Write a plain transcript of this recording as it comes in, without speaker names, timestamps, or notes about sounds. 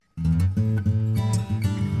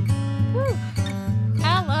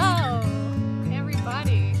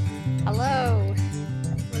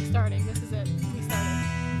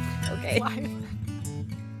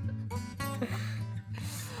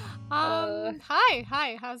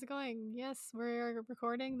Hi, how's it going? Yes, we're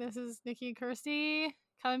recording. This is Nikki and Kirsty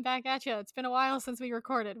coming back at you. It's been a while since we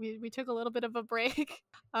recorded. We took a little bit of a break. Yep.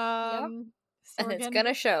 So And it's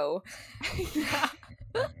gonna show. Yeah.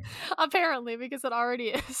 Apparently, because it already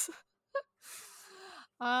is.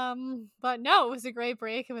 But no, it was a great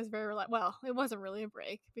break. It was very well, it wasn't really a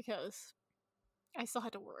break because I still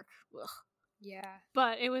had to work. Ugh. Yeah.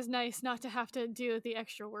 But it was nice not to have to do the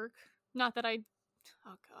extra work. Not that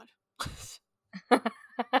oh god.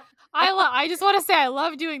 I just want to say I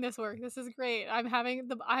love doing this work. This is great. I'm having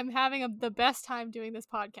the best time doing this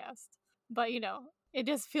podcast. But it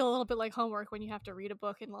does feel a little bit like homework when you have to read a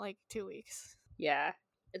book in like 2 weeks. Yeah.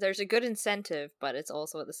 There's a good incentive, but it's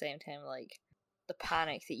also at the same time like the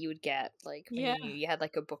panic that you would get like when you had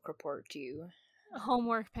like a book report due.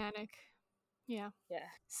 Homework panic. Yeah. Yeah.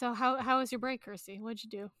 So how was your break, Kirsty? What'd you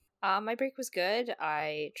do? My break was good.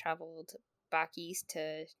 I traveled back east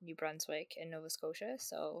to New Brunswick in Nova Scotia,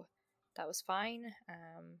 so that was fine.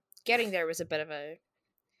 Getting there was a bit of a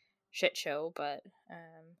shit show, but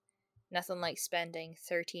nothing like spending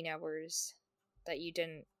 13 hours that you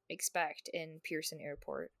didn't expect in Pearson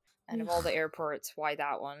Airport. And of all the airports, why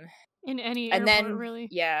that one? In any and airport, then, really?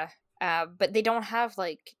 Yeah. But they don't have,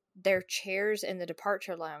 like, their chairs in the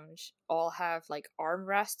departure lounge all have, like,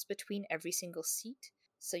 armrests between every single seat.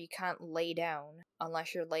 So you can't lay down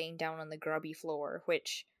unless you're laying down on the grubby floor,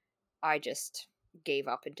 which I just gave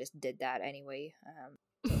up and just did that anyway.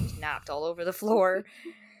 So I just napped all over the floor.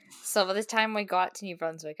 So by the time I got to New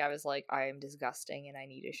Brunswick, I was like, I am disgusting and I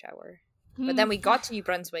need a shower. But then we got to New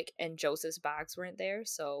Brunswick and Joseph's bags weren't there,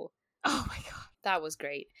 so... Oh my god. That was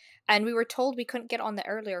great. And we were told we couldn't get on the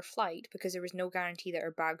earlier flight because there was no guarantee that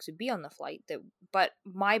our bags would be on the flight. But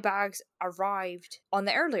my bags arrived on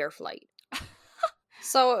the earlier flight.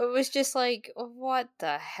 So it was just like, what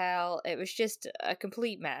the hell? It was just a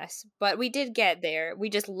complete mess. But we did get there. We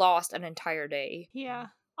just lost an entire day. Yeah.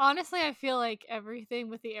 Honestly, I feel like everything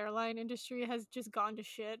with the airline industry has just gone to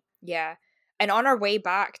shit. Yeah. And on our way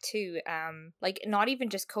back too, like not even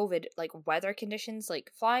just COVID, like weather conditions,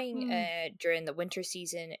 like flying during the winter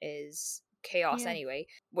season is chaos anyway,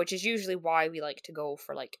 which is usually why we like to go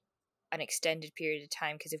for like an extended period of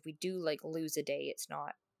time, because if we do like lose a day, it's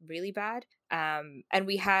not really bad. And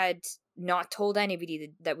we had not told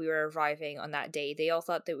anybody that we were arriving on that day. They all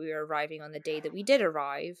thought that we were arriving on the day that we did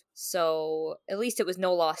arrive, so at least it was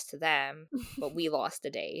no loss to them, but we lost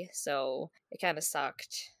the day, so it kind of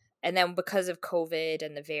sucked. And then because of COVID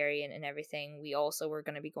and the variant and everything, we also were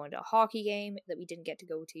going to be going to a hockey game that we didn't get to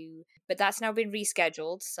go to. But that's now been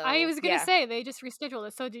rescheduled. So I was going to say, they just rescheduled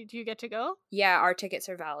it. So do you get to go? Yeah, our tickets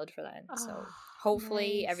are valid for then. So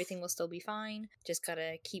hopefully nice. Everything will still be fine. Just got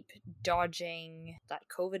to keep dodging that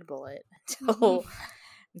COVID bullet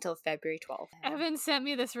until February 12th. Evan sent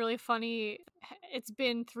me this really funny, it's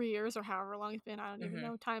been 3 years or however long it's been, I don't even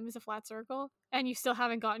know, time is a flat circle, and you still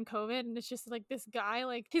haven't gotten COVID, and it's just like this guy,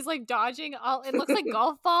 like he's like dodging it looks like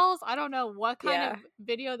golf balls. I don't know what kind of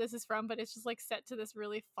video this is from, but it's just like set to this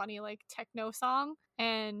really funny like techno song,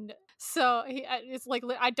 and so it's like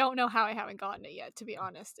I don't know how I haven't gotten it yet, to be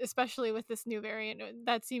honest, especially with this new variant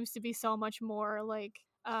that seems to be so much more like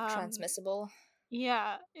transmissible.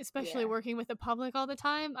 Yeah, especially working with the public all the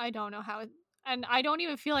time. I don't know how and I don't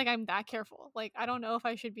even feel like I'm that careful. Like, I don't know if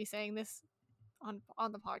I should be saying this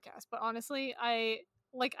on the podcast, but honestly, I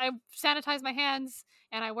sanitize my hands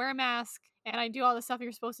and I wear a mask and I do all the stuff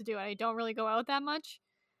you're supposed to do, and I don't really go out that much.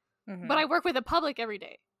 But I work with the public every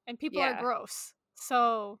day, and people are gross.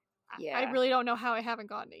 So I really don't know how I haven't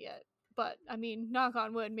gotten it yet. But I mean, knock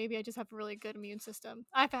on wood, maybe I just have a really good immune system.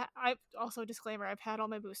 I've also, disclaimer, I've had all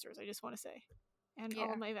my boosters, I just want to say. And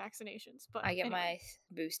all my vaccinations. But I get anyway.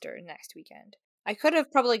 my booster next weekend. I could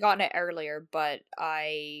have probably gotten it earlier, but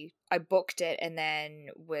I booked it and then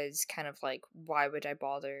was kind of like, why would I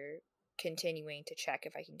bother continuing to check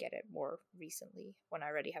if I can get it more recently when I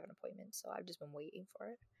already have an appointment? So I've just been waiting for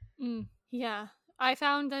it. Yeah. I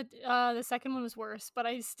found that the second one was worse, but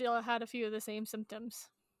I still had a few of the same symptoms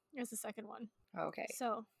as the second one. Okay.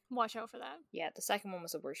 So watch out for that. Yeah, the second one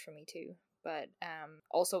was the worst for me too. But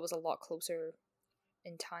also it was a lot closer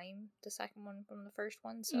in time, the second one, from the first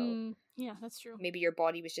one, so yeah, that's true. Maybe your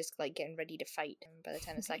body was just like getting ready to fight by the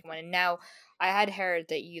time the second one. And now I had heard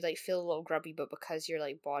that you like feel a little grubby, but because your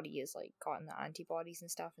like body is like gotten the antibodies and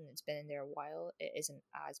stuff and it's been in there a while, it isn't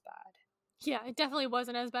as bad. Yeah, it definitely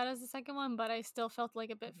wasn't as bad as the second one, but I still felt like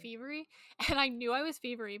a bit fevery, and I knew I was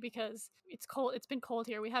fevery because it's cold. It's been cold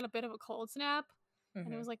here. We had a bit of a cold snap.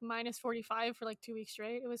 And it was like minus 45 for like 2 weeks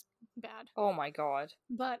straight. It was bad. Oh my god.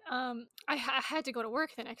 But I had to go to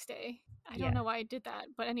work the next day. I don't know why I did that,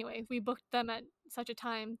 but anyway, we booked them at such a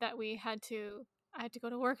time that I had to go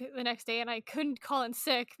to work the next day, and I couldn't call in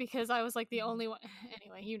sick because I was like the only one.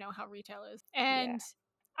 Anyway, you know how retail is. And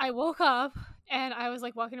I woke up and I was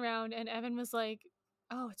like walking around, and Evan was like,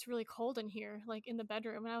 "Oh, it's really cold in here," like in the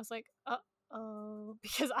bedroom, and I was like, "Oh,"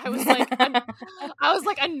 because I was like, I was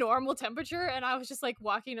like a normal temperature, and I was just like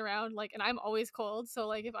walking around like, and I'm always cold, so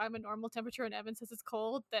like if I'm a normal temperature and Evan says it's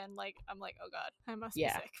cold, then like I'm like, oh god, I must be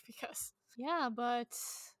sick because but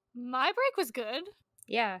my break was good.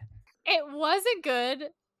 Yeah. It wasn't good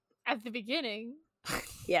at the beginning.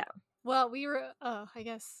 Yeah. Well, we were I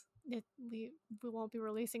guess we won't be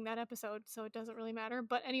releasing that episode, so it doesn't really matter.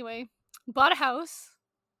 But anyway, bought a house.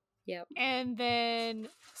 Yep. And then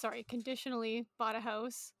conditionally bought a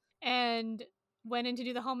house and went in to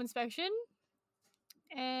do the home inspection,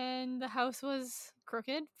 and the house was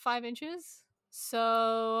crooked 5 inches.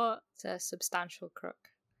 So it's a substantial crook.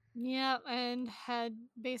 Yeah, and had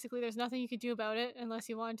basically there's nothing you could do about it unless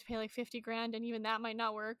you wanted to pay like 50 grand, and even that might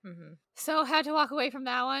not work. So had to walk away from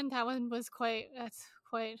that one. That one was quite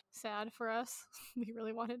sad for us. We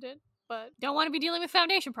really wanted it, but don't want to be dealing with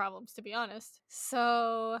foundation problems, to be honest.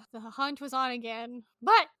 So the hunt was on again,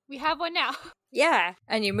 but we have one now. Yeah,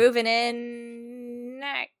 and you're moving in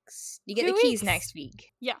next. You get 2 the keys weeks? next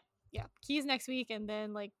week. Yeah, keys next week, and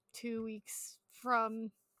then like 2 weeks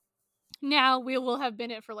from now we will have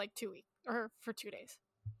been it for like 2 weeks or for 2 days.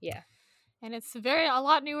 Yeah. And it's a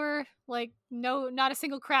lot newer, like not a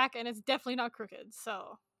single crack, and it's definitely not crooked.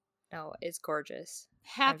 So no, it's gorgeous.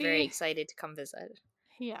 Happy. I'm very excited to come visit.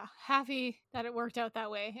 Yeah, happy that it worked out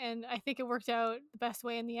that way, and I think it worked out the best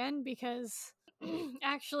way in the end because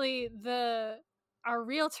actually our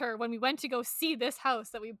realtor, when we went to go see this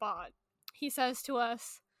house that we bought, he says to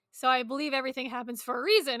us, "So I believe everything happens for a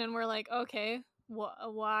reason," and we're like, "Okay,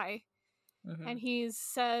 why?" And he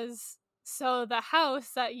says, so the house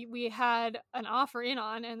that we had an offer in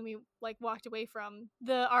on and we like walked away from,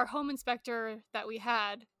 our home inspector that we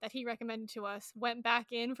had that he recommended to us went back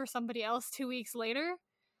in for somebody else 2 weeks later,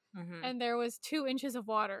 and there was 2 inches of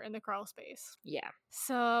water in the crawl space. Yeah.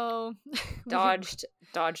 So dodged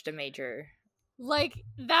a major like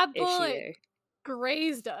that bullet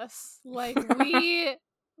grazed us. Like we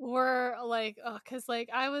were like, oh, because like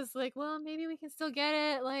I was like, well, maybe we can still get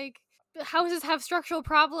it. Like houses have structural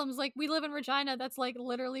problems. Like we live in Regina. That's like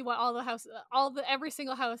literally what every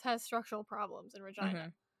single house has structural problems in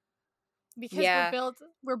Regina because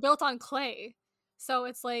we're built on clay. So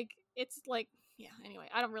it's like yeah, anyway,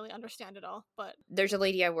 I don't really understand it all, but there's a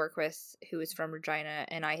lady I work with who is from Regina,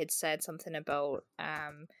 and I had said something about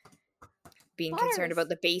being concerned about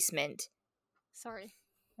the basement. Sorry.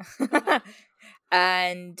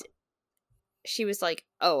 And she was like,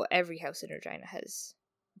 oh, every house in Regina has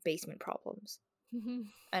basement problems.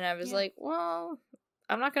 And I was like, well,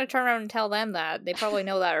 I'm not going to turn around and tell them that. They probably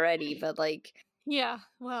know that already, but like... Yeah,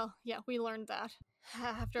 well, yeah, we learned that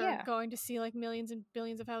after going to see like millions and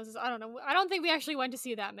billions of houses. I don't know. I don't think we actually went to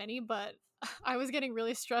see that many, but I was getting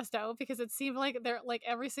really stressed out because it seemed like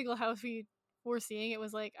every single house we were seeing, it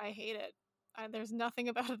was like, I hate it. There's nothing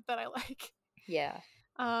about it that I like. Yeah.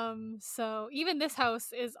 So even this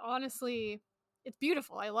house is honestly, it's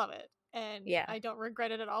beautiful. I love it. And I don't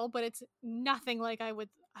regret it at all, but it's nothing like I would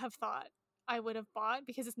have thought I would have bought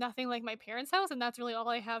because it's nothing like my parents' house, and that's really all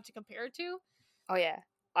I have to compare it to. Oh yeah.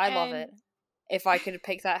 I love it. If I could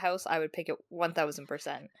pick that house, I would pick it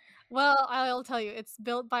 1000%. Well, I'll tell you, it's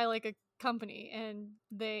built by like a company, and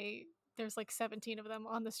there's like 17 of them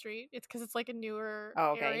on the street. It's because it's like a newer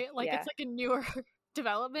area. Like it's like a newer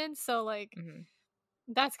development. So like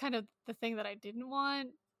that's kind of the thing that I didn't want.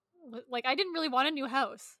 Like I didn't really want a new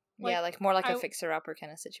house. Like more like a fixer-upper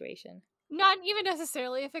kind of situation. Not even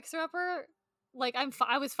necessarily a fixer-upper. Like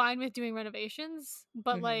I was fine with doing renovations,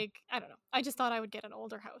 but like I don't know. I just thought I would get an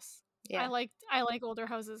older house. Yeah. I like older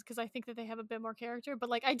houses because I think that they have a bit more character. But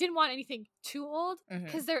like I didn't want anything too old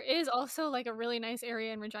because there is also like a really nice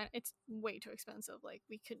area in Regina. It's way too expensive. Like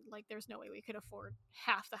there's no way we could afford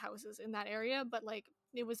half the houses in that area. But like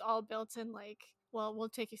it was all built in like. Well, we'll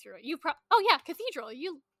take you through it. Cathedral.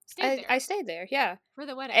 You stayed there. I stayed there, yeah. For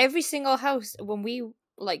the wedding. Every single house, when we,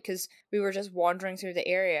 like, because we were just wandering through the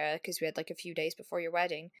area, because we had, like, a few days before your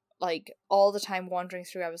wedding, like, all the time wandering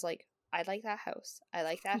through, I was like, I like that house. I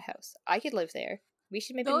like that house. I could live there. We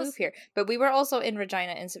should maybe move here. But we were also in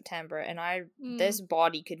Regina in September, and this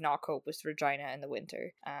body could not cope with Regina in the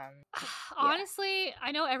winter. Honestly,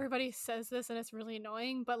 I know everybody says this, and it's really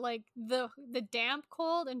annoying, but like the damp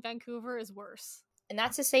cold in Vancouver is worse. And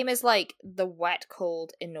that's the same as like the wet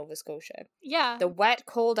cold in Nova Scotia. Yeah. The wet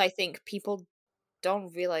cold, I think people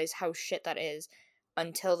don't realize how shit that is.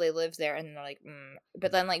 until they live there, and they're like,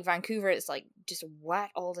 But then, like, Vancouver, it's, like, just wet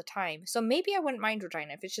all the time. So maybe I wouldn't mind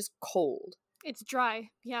Regina if it's just cold. It's dry,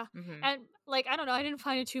 yeah. Mm-hmm. And, like, I don't know, I didn't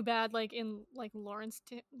find it too bad, like, in, like, Lawrence,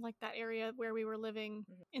 like, that area where we were living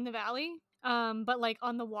in the valley. But, like,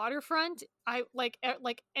 on the waterfront, I, like,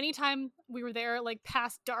 anytime we were there, like,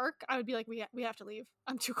 past dark, I would be like, we have to leave.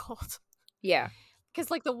 I'm too cold. Yeah. Because,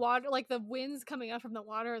 like, the water, like, the winds coming out from the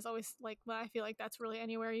water is always, like, I feel like that's really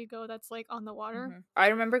anywhere you go that's, like, on the water. Mm-hmm. I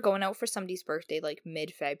remember going out for somebody's birthday, like,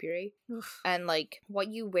 mid-February. And, like, what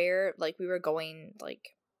you wear, like, we were going,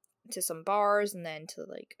 like, to some bars and then to,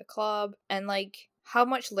 like, a club. And, like, how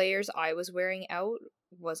much layers I was wearing out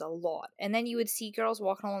was a lot. And then you would see girls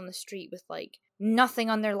walking along the street with, like, nothing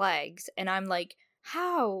on their legs. And I'm like,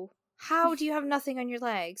 how? How do you have nothing on your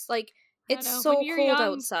legs? Like, it's so cold young.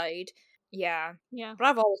 Outside. Yeah. Yeah. But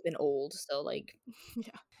I've always been old, so, like,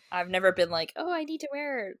 yeah. I've never been like, oh, I need to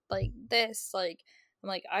wear, like, this. Like, I'm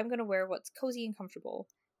like, I'm gonna wear what's cozy and comfortable.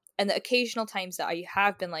 And the occasional times that I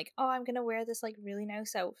have been like, oh, I'm gonna wear this, like, really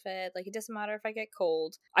nice outfit. Like, it doesn't matter if I get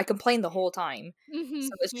cold. I complain the whole time. So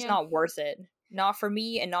it's just not worth it. Not for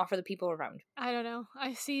me and not for the people around. I don't know.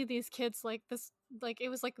 I see these kids, like, this, like, it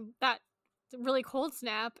was, like, that really cold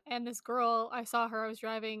snap, and this girl, I saw her, I was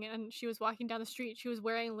driving, and she was walking down the street. She was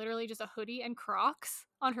wearing literally just a hoodie and Crocs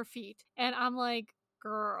on her feet. And I'm like,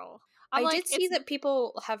 girl. I did see that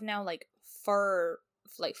people have now, like, fur,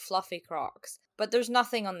 like, fluffy Crocs, but there's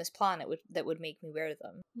nothing on this planet that would make me wear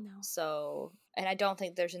them. No. So, and I don't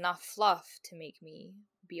think there's enough fluff to make me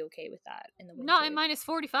be okay with that in the winter. Not in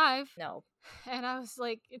 -45. No. And I was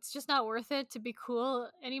like, it's just not worth it to be cool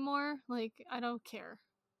anymore. Like, I don't care.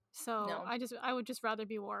 So no. I would just rather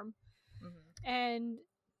be warm. And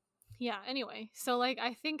yeah, anyway, so, like,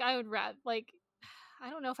 I think I would I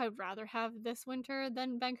don't know if I'd rather have this winter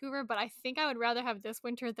than Vancouver, but I think I would rather have this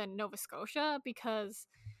winter than Nova Scotia, because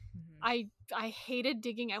I hated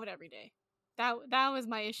digging out every day. That was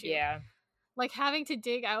my issue. Yeah. Like, having to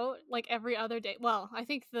dig out, like, every other day. Well, I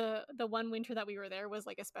think the one winter that we were there was,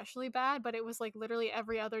 like, especially bad, but it was, like, literally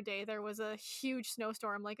every other day there was a huge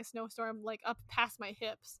snowstorm, like, a snowstorm, like, up past my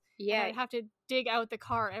hips. Yeah. And I'd have to dig out the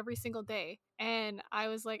car every single day. And I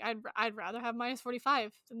was like, I'd rather have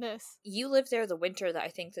 -45 than this. You lived there the winter that I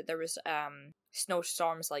think that there was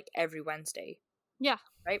snowstorms, like, every Wednesday. Yeah.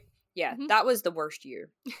 Right? Yeah, that was the worst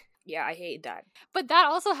year. Yeah, I hate that. But that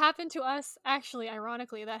also happened to us, actually,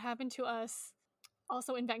 ironically, that happened to us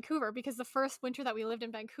also in Vancouver, because the first winter that we lived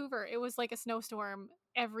in Vancouver, it was like a snowstorm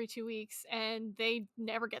every 2 weeks, and they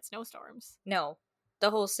never get snowstorms. No,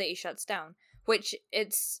 the whole city shuts down, which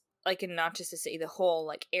it's, like, not just a city, the whole,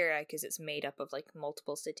 like, area, because it's made up of, like,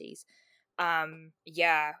 multiple cities.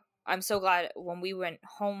 Yeah, I'm so glad when we went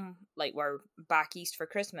home, like, we're back east for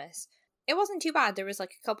Christmas, it wasn't too bad. There was,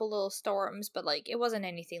 like, a couple little storms, but, like, it wasn't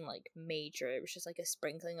anything, like, major. It was just, like, a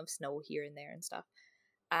sprinkling of snow here and there and stuff.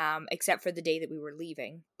 Except for the day that we were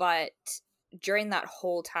leaving. But during that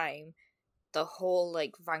whole time, the whole,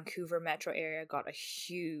 like, Vancouver metro area got a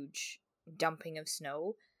huge dumping of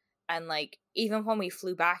snow. And, like, even when we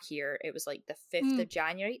flew back here, it was, like, the 5th of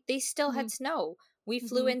January, they still had snow. We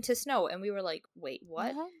flew into snow, and we were like, wait,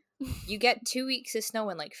 what? You get 2 weeks of snow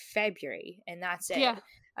in, like, February, and that's it. Yeah.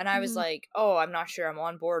 And I was like, oh, I'm not sure I'm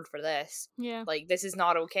on board for this. Yeah. Like, this is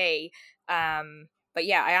not okay. But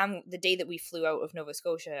yeah, I am, the day that we flew out of Nova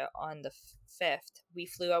Scotia on the 5th, we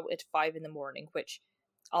flew out at 5 in the morning, which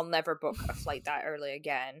I'll never book a flight that early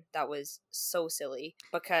again. That was so silly,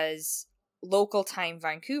 because local time,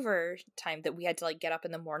 Vancouver time, that we had to, like, get up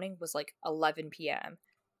in the morning was, like, 11 p.m.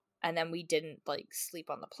 And then we didn't, like, sleep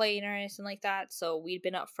on the plane or anything like that. So we'd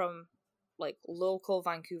been up from, like, local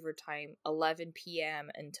Vancouver time 11 p.m.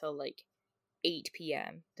 until, like, 8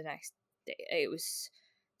 p.m. the next day. It was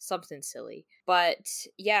something silly. But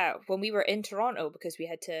yeah, when we were in Toronto, because we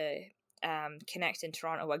had to connect in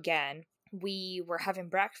Toronto again, we were having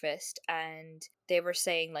breakfast, and they were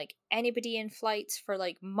saying, like, anybody in flights for,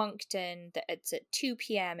 like, Moncton, that it's at 2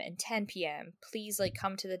 p.m. and 10 p.m, please, like,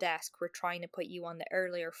 come to the desk. We're trying to put you on the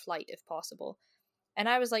earlier flight if possible. And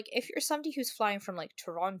I was like, if you're somebody who's flying from, like,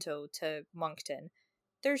 Toronto to Moncton,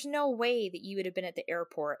 there's no way that you would have been at the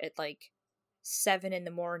airport at, like, 7 in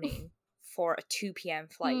the morning for a 2 p.m.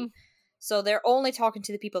 flight. So they're only talking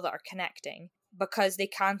to the people that are connecting, because they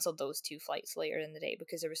cancelled those 2 flights later in the day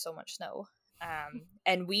because there was so much snow.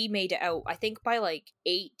 And we made it out, I think by, like,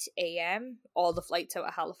 8 a.m, all the flights out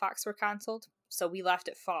of Halifax were cancelled. So we left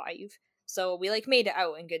at 5. So we, like, made it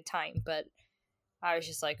out in good time, but I was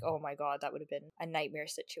just like, oh my god, that would have been a nightmare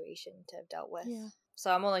situation to have dealt with. Yeah.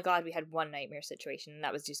 So I'm only glad we had one nightmare situation, and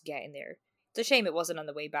that was just getting there. It's a shame it wasn't on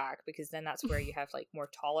the way back, because then that's where you have like more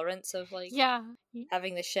tolerance of like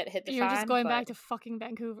having the shit hit the You're fan. just going back to fucking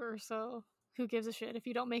Vancouver, so who gives a shit if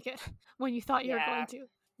you don't make it when you thought you were going to.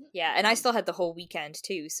 Yeah, and I still had the whole weekend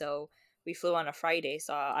too, so we flew on a Friday,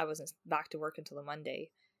 so I wasn't back to work until the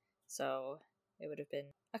Monday. So it would have been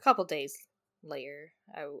a couple days later.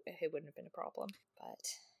 It wouldn't have been a problem. But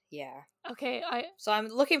yeah. Okay, So I'm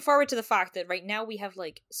looking forward to the fact that right now we have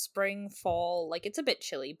like spring, fall, like it's a bit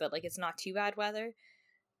chilly, but like it's not too bad weather.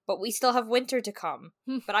 But we still have winter to come.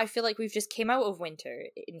 But I feel like we've just came out of winter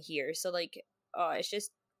in here, so like it's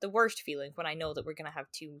just the worst feeling when I know that we're gonna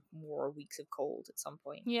have 2 more weeks of cold at some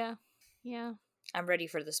point. Yeah. I'm ready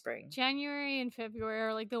for the spring. January and February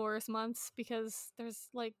are like the worst months because there's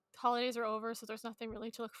like holidays are over, so there's nothing really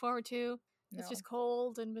to look forward to. No. It's just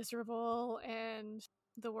cold and miserable and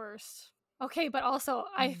the worst. Okay, but also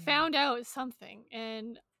I found out something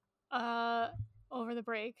and over the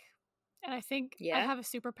break, and I think I have a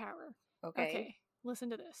superpower. Okay, listen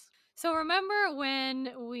to this. So remember when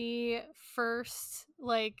we first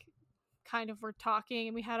like kind of were talking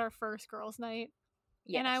and we had our first girls' night?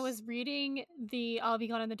 Yes. And I was reading the I'll Be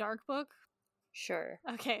Gone in the Dark book. Sure.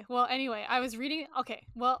 Okay, well, anyway, I was reading... Okay,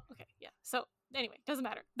 yeah. So, anyway, doesn't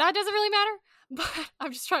matter. That doesn't really matter, but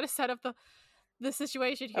I'm just trying to set up the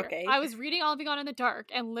situation here. Okay. I was reading I'll Be Gone in the Dark,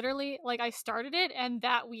 and literally, like, I started it, and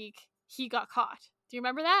that week, he got caught. Do you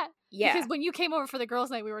remember that? Yeah. Because when you came over for the girls'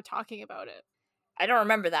 night, we were talking about it. I don't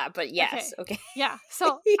remember that, but yes. Okay. Yeah,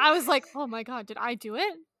 so I was like, oh my god, did I do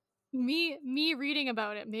it? Me reading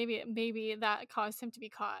about it, maybe that caused him to be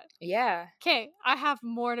caught. Yeah. Okay, I have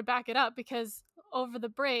more to back it up, because over the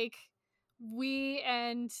break, me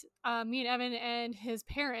and Evan and his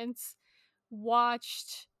parents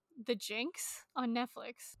watched The Jinx on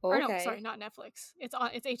Netflix. Okay. Or no, sorry, not Netflix. It's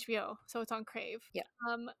HBO, so it's on Crave. Yeah.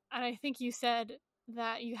 And I think you said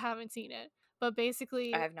that you haven't seen it. But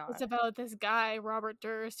basically, it's about this guy, Robert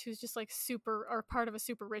Durst, who's just like part of a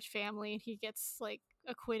super rich family, and he gets like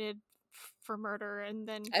acquitted for murder, and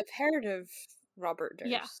then I've heard of Robert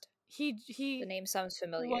Durst. Yeah, he the name sounds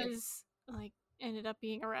familiar. Was like ended up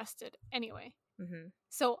being arrested anyway.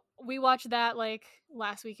 So we watched that like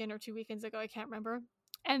last weekend or 2 weekends ago. I can't remember.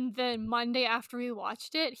 And then Monday after we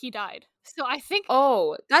watched it, he died. So I think...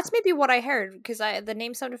 Oh, that's maybe what I heard, because the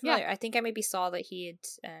name sounded familiar. Yeah. I think I maybe saw that he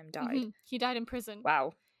had died. He died in prison.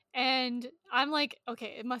 Wow. And I'm like,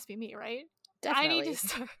 okay, it must be me, right? Definitely.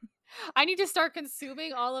 I need to start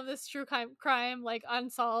consuming all of this true crime, like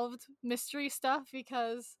unsolved mystery stuff,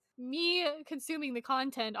 because me consuming the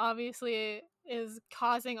content obviously is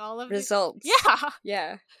causing all of results.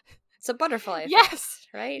 Yeah. It's a butterfly effect, yes,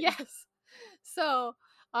 right? Yes. So,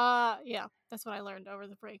 yeah, that's what I learned over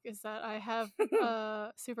the break, is that I have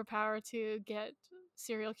a superpower to get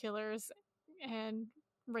serial killers and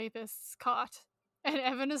rapists caught. And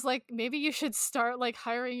Evan is like, maybe you should start like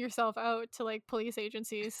hiring yourself out to like police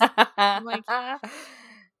agencies. I'm like, yeah.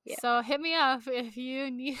 So hit me up if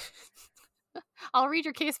you need. I'll read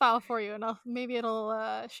your case file for you, and maybe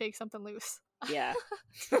it'll shake something loose. Yeah.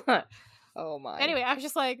 Oh my. Anyway, I was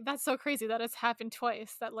just like, that's so crazy that it's happened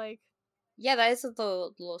twice. That like. Yeah, that is a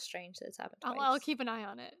little strange that it's happened twice. I'll keep an eye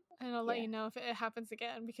on it, and I'll let you know if it happens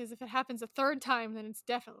again, because if it happens a third time, then it's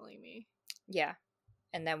definitely me. Yeah.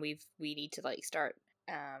 And then we need to like start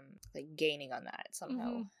like gaining on that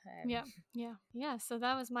somehow. Yeah, so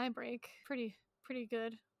that was my break. Pretty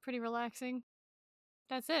good, pretty relaxing.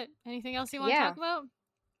 That's it. Anything else you want to talk about?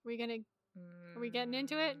 Are we getting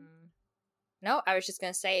into it? No, I was just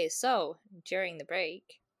gonna say, so during the break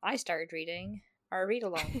I started reading our read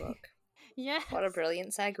along book. Yeah. What a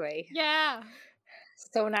brilliant segue. Yeah.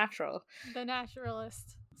 So natural. The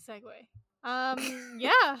naturalist segue.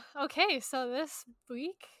 Yeah, okay, so this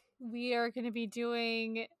week we are going to be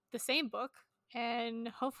doing the same book, and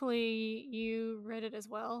hopefully you read it as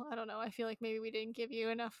well. I don't know, I feel like maybe we didn't give you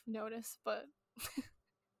enough notice, but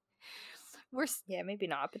yeah, maybe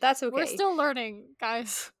not, but that's okay. We're still learning,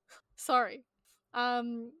 guys. Sorry.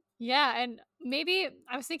 Yeah, and maybe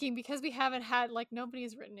I was thinking, because we haven't had like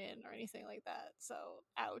nobody's written in or anything like that, so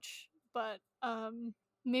ouch. But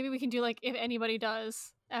maybe we can do like, if anybody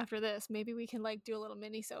does after this, maybe we can like do a little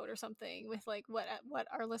mini-sode or something with like what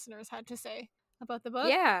our listeners had to say about the book.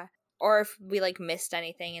 Yeah. Or if we like missed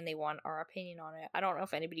anything and they want our opinion on it. I don't know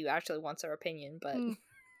if anybody actually wants our opinion, but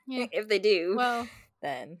if they do, well,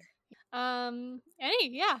 then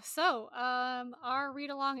so our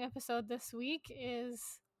read along episode this week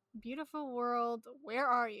is Beautiful World, Where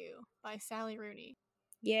Are You by Sally Rooney.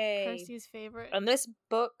 Yay. Kirsty's favorite. And this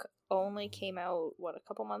book only came out, what, a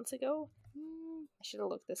couple months ago? I should have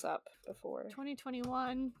looked this up before.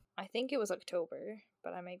 2021. I think it was October,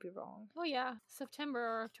 but I might be wrong. Oh yeah, September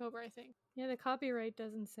or October, I think. Yeah, the copyright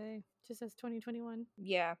doesn't say. It just says 2021.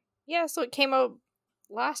 Yeah. Yeah, so it came out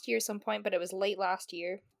last year some point, but it was late last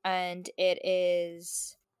year. And it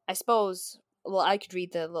is, I suppose, well, I could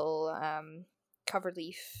read the little cover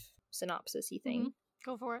leaf synopsis-y thing.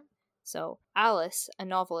 Go for it. So, Alice, a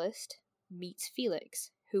novelist, meets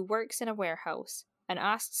Felix, who works in a warehouse, and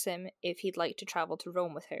asks him if he'd like to travel to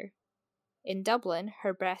Rome with her. In Dublin,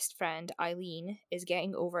 her best friend, Eileen, is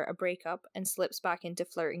getting over a breakup and slips back into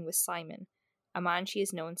flirting with Simon, a man she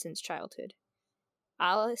has known since childhood.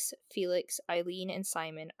 Alice, Felix, Eileen, and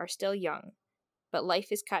Simon are still young, but life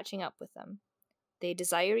is catching up with them. They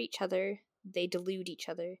desire each other, they delude each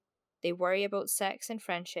other, they worry about sex and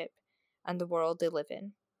friendship, and the world they live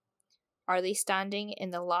in. Are they standing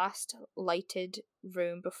in the last lighted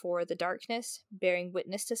room before the darkness, bearing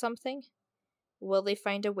witness to something? Will they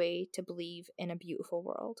find a way to believe in a beautiful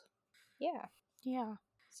world? Yeah. Yeah.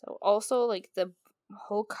 So also, like, the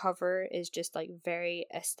whole cover is just like very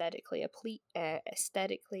aesthetically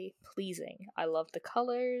pleasing. I love the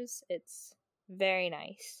colors. It's very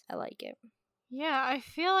nice. I like it. Yeah, I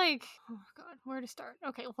feel like, oh god, where to start?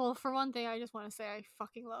 Okay, well, for one thing, I just want to say I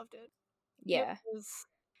fucking loved it. Yeah.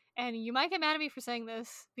 And you might get mad at me for saying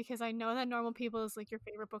this because I know that Normal People is like your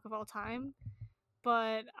favorite book of all time,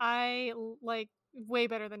 but I like way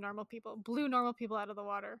better than Normal People. Blew Normal People out of the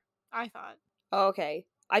water, I thought. Okay.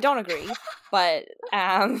 I don't agree, but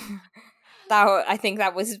that I think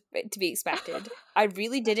that was to be expected. I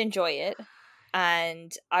really did enjoy it,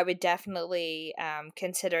 and I would definitely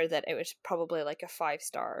consider that it was probably like a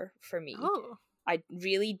 5-star for me. Oh. I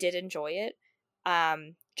really did enjoy it.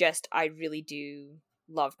 Just I really do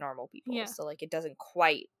love Normal People, Yeah. so like it doesn't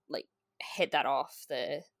quite like hit that off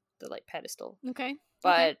the like pedestal. Okay.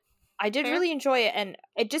 But I did Fair. really enjoy it, and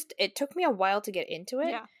it took me a while to get into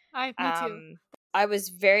it. Yeah, me too. I was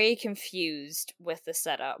very confused with the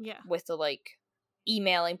setup, with the like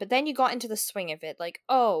emailing, but then you got into the swing of it, like,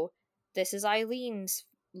 oh, this is Eileen's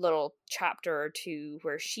little chapter or two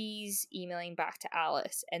where she's emailing back to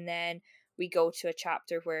Alice, and then we go to a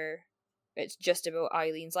chapter where it's just about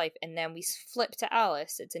Eileen's life, and then we flip to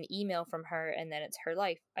Alice. It's an email from her, and then it's her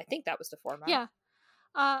life. I think that was the format. Yeah.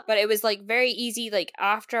 But it was like very easy. Like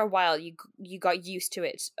after a while, you got used to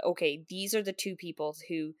it. Okay, these are the two people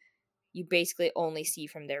who you basically only see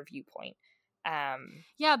from their viewpoint.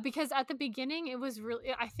 Yeah, because at the beginning it was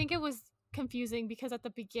really, I think it was confusing because at the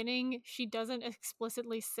beginning she doesn't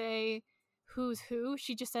explicitly say who's who.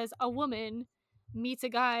 She just says a woman meets a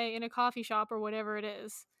guy in a coffee shop or whatever it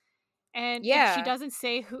is. And she doesn't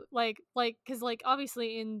say who, like because like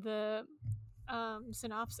obviously in the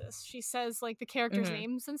synopsis she says like the characters'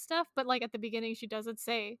 names and stuff, but like at the beginning she doesn't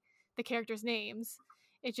say the characters' names.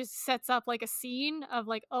 It just sets up like a scene of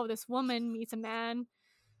like, oh, this woman meets a man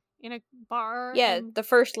in a bar. Yeah, the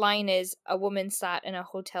first line is a woman sat in a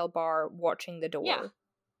hotel bar watching the door. Yeah.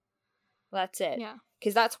 That's it. Yeah.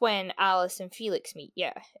 Because that's when Alice and Felix meet.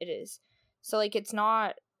 Yeah, it is. So like it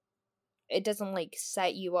doesn't like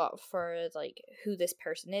set you up for like who this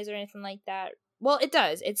person is or anything like that. Well, it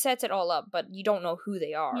does. It sets it all up, but you don't know who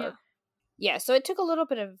they are. Yeah, so it took a little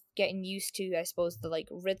bit of getting used to, I suppose, the like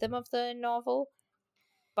rhythm of the novel.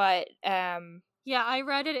 But yeah, I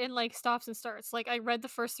read it in like stops and starts. Like I read the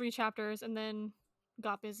first 3 chapters and then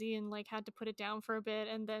got busy and like had to put it down for a bit,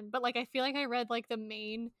 and then but like I feel like I read like the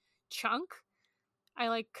main chunk. I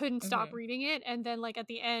like couldn't stop reading it, and then like at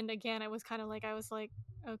the end again I was like,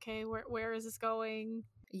 okay, where is this going?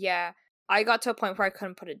 Yeah, I got to a point where I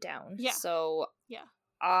couldn't put it down. Yeah. So yeah,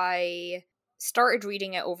 I started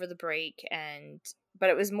reading it over the break, but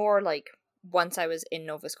it was more like once I was in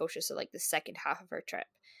Nova Scotia, so like the second half of our trip.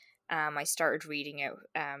 I started reading it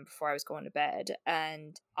before I was going to bed,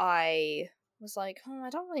 and I was like, I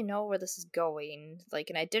don't really know where this is going. Like,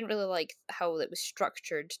 and I didn't really like how it was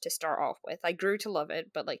structured to start off with. I grew to love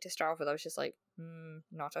it, but like to start off with, I was just like,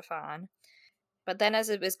 not a fan. But then as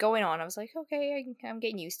it was going on, I was like, okay, I'm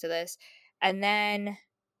getting used to this. And then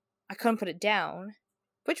I couldn't put it down,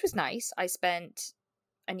 which was nice. I spent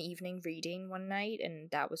an evening reading one night, and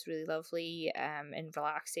that was really lovely and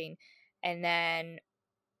relaxing. And then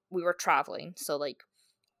we were traveling, so like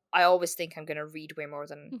I always think I'm gonna read way more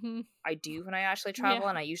than I do when I actually travel,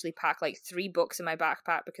 and I usually pack like 3 books in my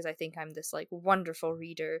backpack because I think I'm this like wonderful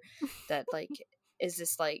reader that like is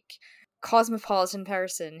this like cosmopolitan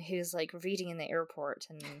person who's like reading in the airport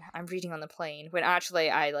and I'm reading on the plane, when actually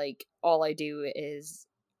I like all I do is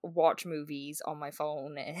watch movies on my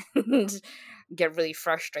phone and get really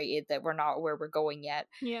frustrated that we're not where we're going yet.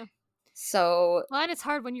 Yeah. So well, and it's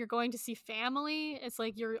hard when you're going to see family. It's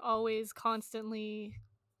like you're always constantly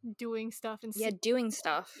doing stuff and doing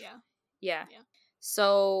stuff. Yeah.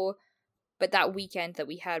 So, but that weekend that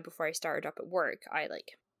we had before I started up at work, I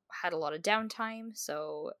like had a lot of downtime,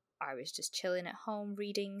 so I was just chilling at home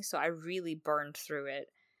reading, so I really burned through it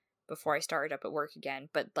before I started up at work again.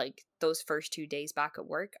 But like those first 2 days back at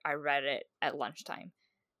work, I read it at lunchtime,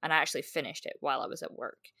 and I actually finished it while I was at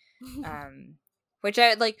work. Which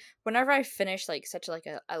I like, whenever I finish like such like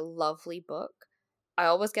a lovely book, I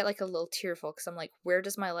always get like a little tearful, because I'm like, where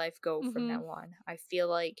does my life go from now on? I feel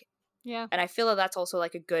like, and I feel that that's also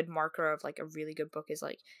like a good marker of like a really good book, is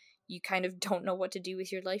like you kind of don't know what to do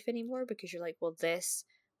with your life anymore, because you're like, well, this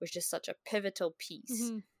was just such a pivotal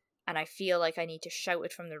piece, and I feel like I need to shout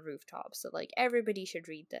it from the rooftops that like everybody should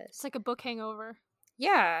read this. It's like a book hangover.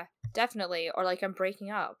 Yeah, definitely. Or like I'm breaking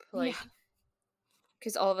up, like,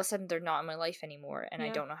 because all of a sudden they're not in my life anymore, and I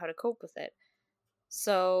don't know how to cope with it.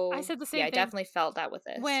 So I said the same thing. I definitely felt that with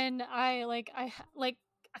this. When I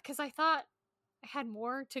because I thought I had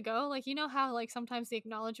more to go. Like, you know how like sometimes the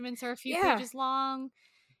acknowledgements are a few pages long.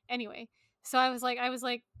 Anyway, so I was like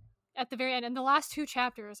at the very end, and the last 2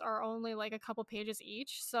 chapters are only like a couple pages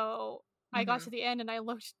each. So I got to the end, and I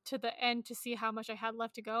looked to the end to see how much I had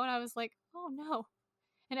left to go, and I was like, oh no.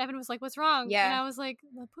 And Evan was like, what's wrong? Yeah. And I was like,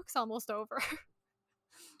 the book's almost over.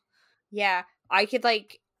 Yeah, I could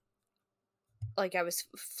like I was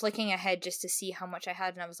flicking ahead just to see how much I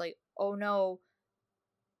had, and I was like, oh no,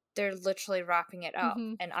 they're literally wrapping it up,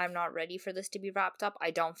 and I'm not ready for this to be wrapped up.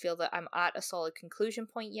 I don't feel that I'm at a solid conclusion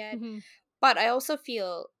point yet. But I also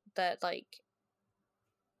feel that like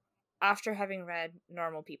after having read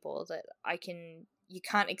Normal People, that you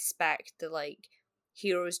can't expect the like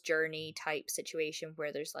hero's journey type situation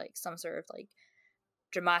where there's like some sort of like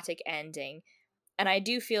dramatic ending. And I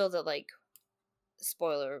do feel that like,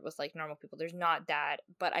 spoiler with like Normal People, there's not that,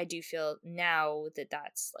 but I do feel now that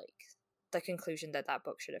that's like the conclusion that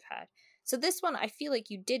book should have had. So this one, I feel like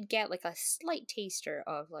you did get like a slight taster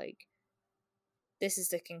of like, this is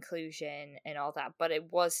the conclusion and all that, but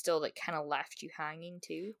it was still like kind of left you hanging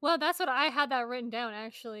too. Well, that's what I had that written down,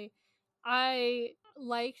 actually. I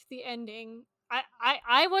liked the ending.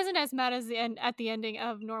 I wasn't as mad as at the ending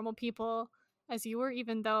of Normal People as you were,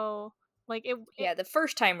 even though like it the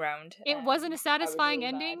first time round it wasn't a satisfying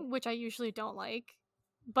ending, which I usually don't like,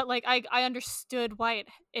 but like I understood why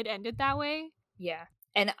it ended that way. Yeah.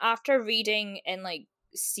 And after reading and like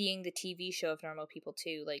seeing the TV show of Normal People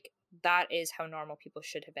too, like that is how Normal People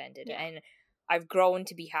should have ended. And I've grown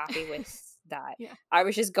to be happy with that. I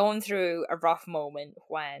was just going through a rough moment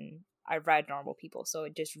when I read Normal People, so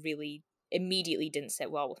it just really immediately didn't sit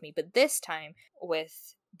well with me. But this time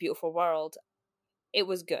with Beautiful World, it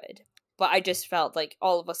was good. But I just felt like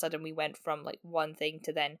all of a sudden we went from like one thing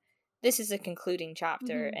to then this is a concluding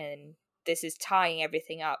chapter and this is tying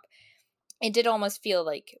everything up. It did almost feel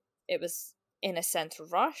like it was in a sense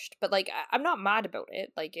rushed, but like I'm not mad about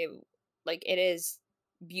it. Like it is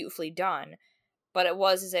beautifully done, but it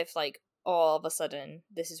was as if like all of a sudden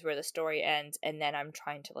this is where the story ends, and then I'm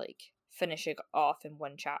trying to like finish it off in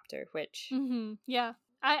one chapter, which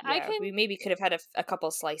I can, we maybe could have had a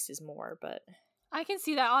couple slices more, but I can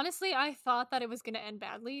see that. Honestly, I thought that it was going to end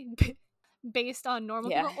badly based on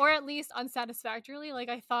Normal People, or at least unsatisfactorily. Like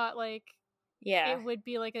I thought like it would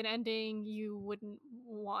be like an ending you wouldn't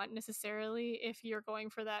want necessarily if you're going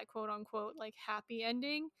for that quote unquote like happy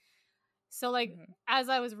ending. So like as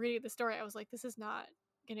I was reading the story, I was like, this is not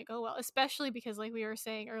gonna go well, especially because like we were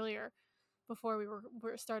saying earlier before we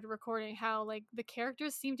started recording, how like the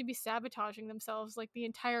characters seem to be sabotaging themselves like the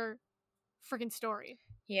entire freaking story.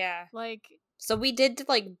 Like, so we did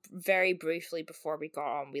like very briefly before we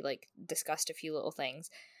got on, we like discussed a few little things,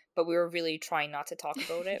 but we were really trying not to talk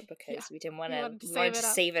about it because we didn't want to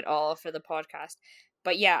save it all for the podcast.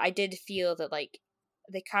 But yeah, I did feel that like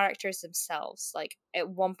the characters themselves, like at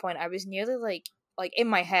one point I was nearly like in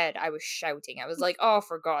my head I was shouting. I was like, oh,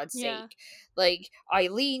 for God's sake, like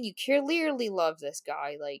Eileen, you clearly love this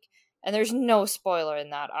guy, like, and there's no spoiler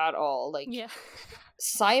in that at all. Like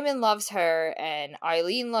Simon loves her and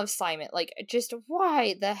Eileen loves Simon. Like, just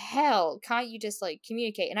why the hell can't you just like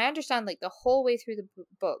communicate? And I understand like the whole way through the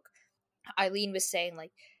book Eileen was saying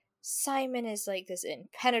like Simon is like this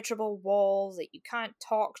impenetrable wall that you can't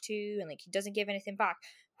talk to, and like he doesn't give anything back,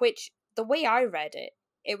 which the way I read it,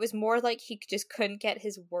 it was more like he just couldn't get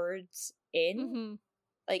his words in.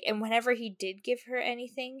 Like, and whenever he did give her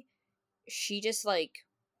anything, she just like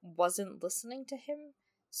wasn't listening to him.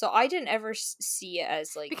 So I didn't ever see it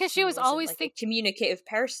as like, because she was always like a communicative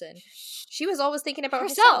person. She was always thinking about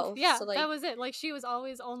herself. Yeah, so, like, that was it. Like she was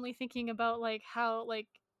always only thinking about like how like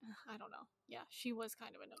I don't know. Yeah, she was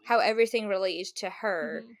kind of annoying. How everything related to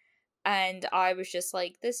her. Mm-hmm. And I was just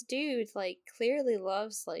like, this dude, like, clearly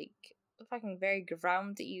loves, like, the fucking very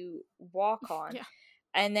ground that you walk on. Yeah.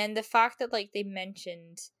 And then the fact that, like, they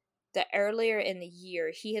mentioned that earlier in the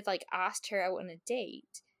year, he had, like, asked her out on a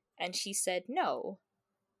date, and she said no.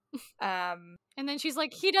 And then she's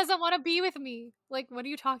like, he doesn't want to be with me. Like, what are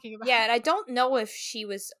you talking about? Yeah, and I don't know if she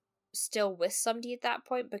was still with somebody at that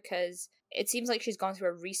point, because it seems like she's gone through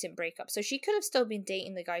a recent breakup. So she could have still been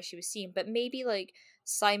dating the guy she was seeing, but maybe, like,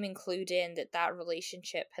 Simon clued in that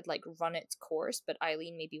relationship had, like, run its course, but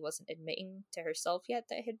Eileen maybe wasn't admitting to herself yet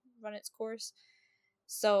that it had run its course.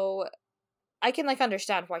 So I can, like,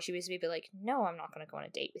 understand why she was maybe like, no, I'm not going to go on a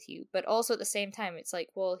date with you. But also at the same time, it's like,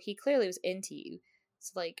 well, he clearly was into you.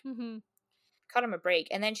 So, like, Mm-hmm. cut him a break.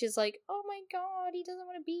 And then she's like, oh my god, he doesn't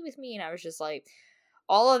want to be with me. And I was just like,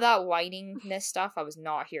 all of that whiningness stuff, I was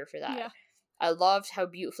not here for that. Yeah. I loved how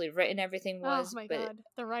beautifully written everything Oh was, my but god,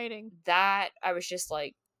 the writing. that, I was just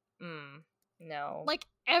like, no. Like,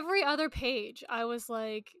 every other page, I was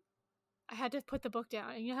like, I had to put the book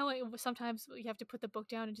down. And you know how sometimes you have to put the book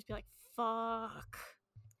down and just be like, fuck.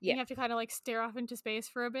 Yeah. You have to kind of, like, stare off into space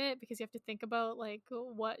for a bit because you have to think about, like,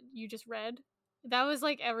 what you just read. That was,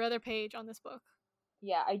 like, every other page on this book.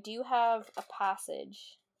 Yeah, I do have a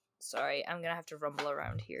passage. Sorry, I'm gonna have to rumble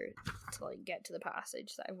around here to, like, get to the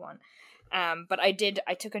passage that I want. But I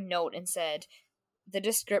took a note and said, the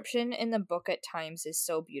description in the book at times is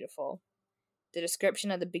so beautiful. The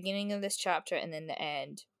description at the beginning of this chapter and then the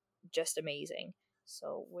end, just amazing.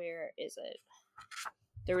 So where is it?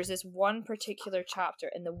 There was this one particular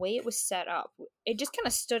chapter, and the way it was set up, it just kind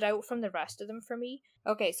of stood out from the rest of them for me.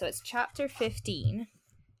 Okay, so it's chapter 15,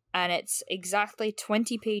 and it's exactly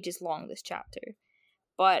 20 pages long, this chapter.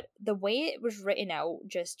 But the way it was written out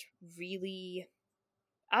just really,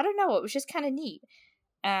 I don't know, it was just kind of neat.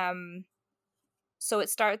 So it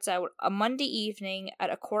starts out, a Monday evening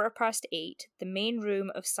at 8:15, the main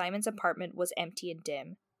room of Simon's apartment was empty and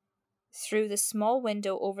dim. Through the small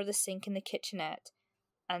window over the sink in the kitchenette,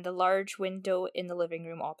 and the large window in the living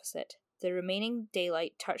room opposite, the remaining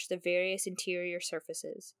daylight touched the various interior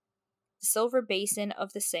surfaces. The silver basin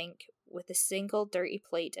of the sink, with a single dirty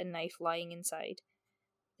plate and knife lying inside.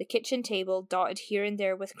 The kitchen table dotted here and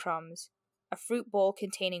there with crumbs. A fruit bowl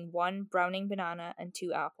containing one browning banana and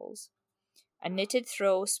 2 apples. A knitted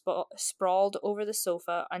throw sprawled over the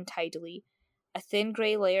sofa untidily. A thin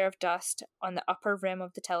grey layer of dust on the upper rim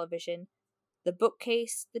of the television. The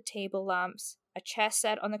bookcase, the table lamps, a chess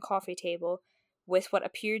set on the coffee table, with what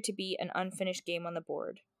appeared to be an unfinished game on the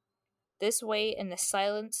board. This way, in the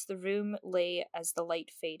silence, the room lay as the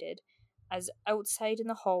light faded, as outside in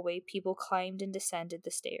the hallway people climbed and descended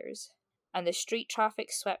the stairs, and the street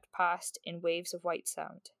traffic swept past in waves of white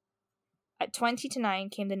sound. At 9:20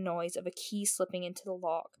 came the noise of a key slipping into the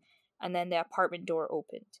lock, and then the apartment door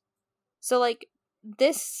opened. So, like,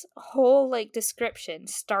 this whole, like, description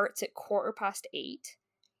starts at 8:15,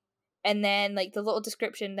 and then, like, the little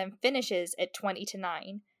description then finishes at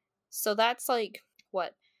 9:20. So that's, like,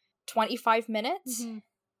 what, 25 minutes? Mm-hmm.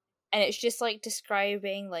 And it's just, like,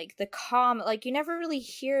 describing, like, the calm, like, you never really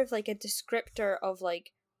hear of, like, a descriptor of,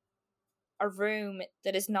 like, a room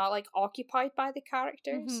that is not, like, occupied by the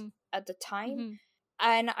characters at the time. Mm-hmm.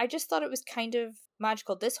 And I just thought it was kind of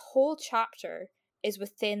magical. This whole chapter is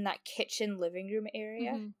within that kitchen living room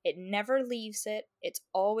area. Mm-hmm. It never leaves it. It's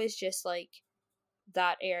always just, like,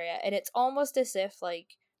 that area. And it's almost as if,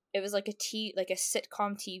 like, it was like a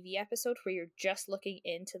sitcom TV episode where you're just looking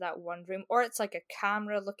into that one room, or it's like a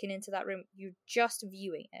camera looking into that room. You're just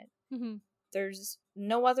viewing it. Mm-hmm. There's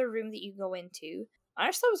no other room that you go into. I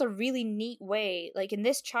just thought it was a really neat way. Like, in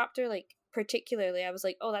this chapter, like, particularly, I was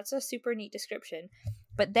like, oh, that's a super neat description.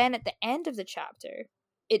 But then at the end of the chapter,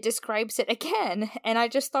 it describes it again, and I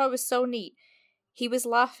just thought it was so neat. He was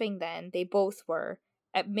laughing then, they both were.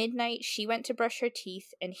 At midnight, she went to brush her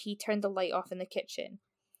teeth, and he turned the light off in the kitchen.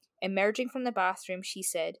 Emerging from the bathroom, she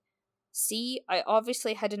said, "See, I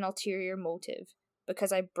obviously had an ulterior motive,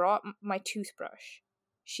 because I brought my toothbrush."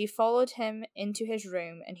 She followed him into his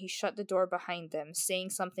room, and he shut the door behind them,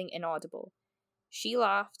 saying something inaudible. She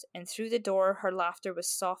laughed, and through the door her laughter was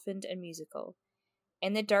softened and musical.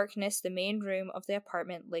 In the darkness, the main room of the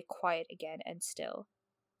apartment lay quiet again and still.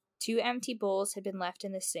 2 empty bowls had been left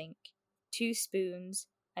in the sink, 2 spoons,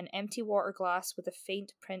 an empty water glass with a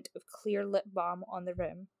faint print of clear lip balm on the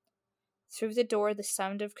rim. Through the door the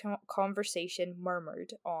sound of conversation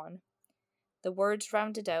murmured on. The words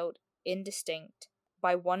rounded out, indistinct.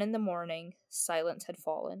 By 1 a.m, silence had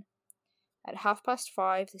fallen. At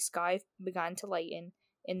 5:30, the sky began to lighten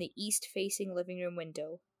in the east-facing living room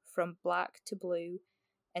window, from black to blue,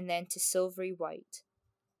 and then to silvery white.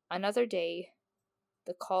 Another day,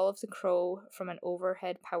 the call of the crow from an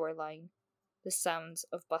overhead power line, the sounds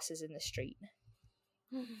of buses in the street.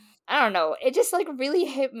 I don't know, it just like really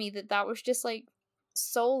hit me that was just like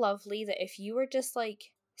so lovely, that if you were just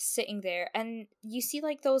like sitting there and you see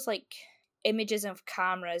like those like images of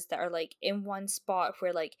cameras that are like in one spot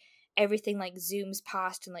where like everything like zooms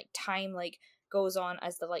past and like time like goes on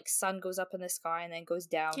as the like sun goes up in the sky and then goes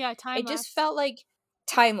down. Yeah, time It lapse. just felt like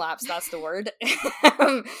time lapse, that's the word.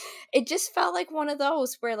 It just felt like one of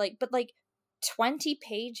those where like, but like 20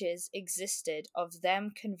 pages existed of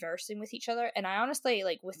them conversing with each other, and I honestly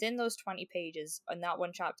like within those 20 pages on that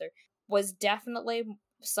one chapter was definitely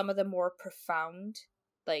some of the more profound.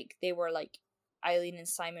 Like they were like, Eileen and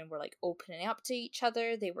Simon were like opening up to each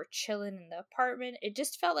other, they were chilling in the apartment. It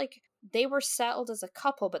just felt like they were settled as a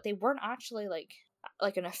couple, but they weren't actually like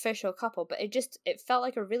an official couple, but it felt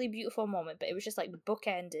like a really beautiful moment, but it was just like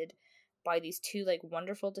bookended by these two like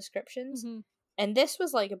wonderful descriptions. Mm-hmm. And this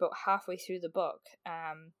was like about halfway through the book,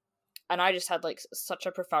 and I just had like such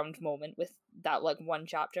a profound moment with that like one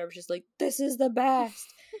chapter. I was just like, this is the best.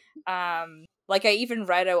 Like I even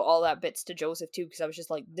read out all that bits to Joseph too, because I was just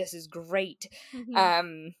like, this is great.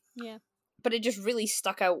 Mm-hmm. Yeah, but it just really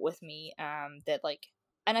stuck out with me, that like,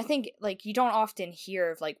 and I think like you don't often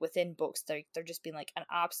hear of like within books they're just being like an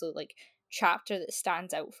absolute like chapter that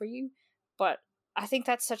stands out for you, but I think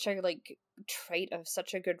that's such a like trait of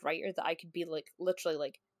such a good writer, that I could be like literally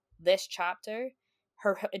like, this chapter,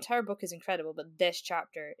 her entire book is incredible, but this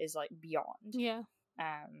chapter is like beyond. yeah.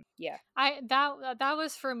 Yeah. That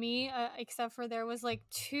was for me, except for there was like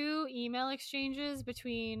 2 email exchanges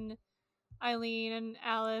between Eileen and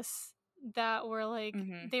Alice that were like,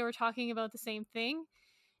 they were talking about the same thing.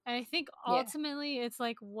 And I think ultimately it's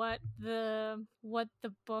like what the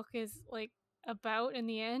book is like about in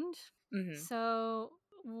the end. So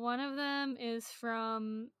one of them is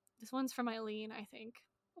this one's from Eileen, I think.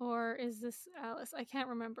 Or is this Alice? I can't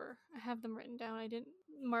remember. I have them written down. I didn't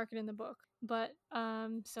mark it in the book. But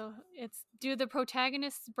so it's, do the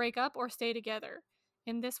protagonists break up or stay together?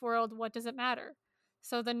 In this world, what does it matter?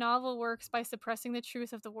 So the novel works by suppressing the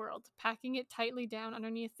truth of the world, packing it tightly down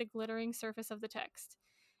underneath the glittering surface of the text.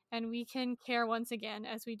 And we can care once again,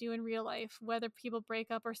 as we do in real life, whether people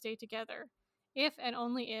break up or stay together. If and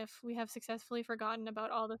only if we have successfully forgotten about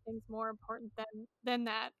all the things more important than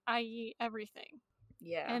that, i.e. everything.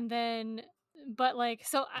 Yeah. And then, but like,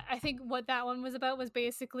 so I think what that one was about was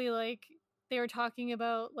basically like, they were talking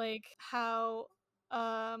about like how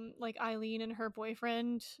like Eileen and her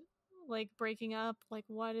boyfriend like breaking up, like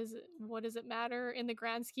what does it matter in the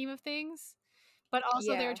grand scheme of things? But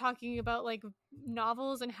also they were talking about like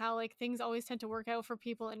novels and how like things always tend to work out for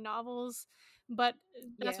people in novels, but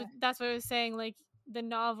that's what I was saying, like the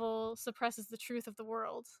novel suppresses the truth of the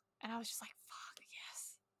world. And I was just like, fuck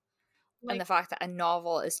yes. Like, and the fact that a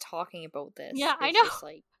novel is talking about this, yeah, I know. Just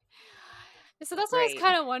like, so that's why I was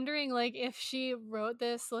kind of wondering, like, if she wrote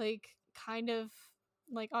this like kind of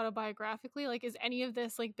like autobiographically, like is any of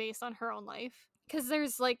this like based on her own life? Because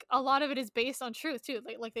there's like a lot of it is based on truth too,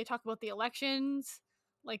 like they talk about the elections,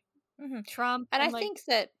 like Trump, and I like, think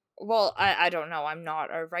that, well, I don't know, I'm not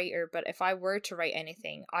a writer, but if I were to write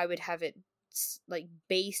anything, I would have it like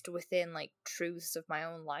based within like truths of my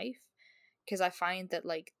own life, because I find that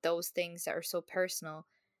like those things that are so personal,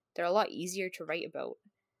 they're a lot easier to write about.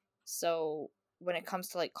 So when it comes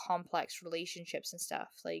to like complex relationships and stuff,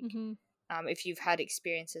 like if you've had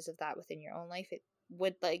experiences of that within your own life, it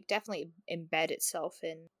would like definitely embed itself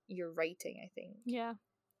in your writing, I think. Yeah.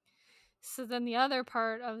 So then the other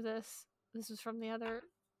part of this was from the other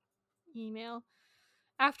email.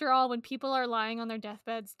 After all, when people are lying on their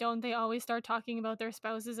deathbeds, don't they always start talking about their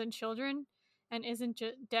spouses and children? And isn't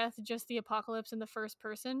death just the apocalypse in the first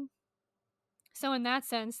person? So in that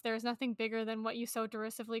sense, there is nothing bigger than what you so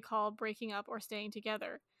derisively call breaking up or staying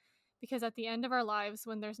together. Because at the end of our lives,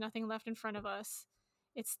 when there's nothing left in front of us,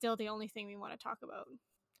 it's still the only thing we want to talk about.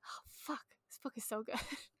 Oh, fuck. This book is so good.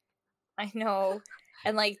 I know.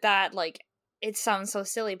 And like that, like, it sounds so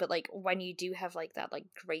silly, but like when you do have like that like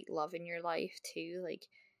great love in your life too, like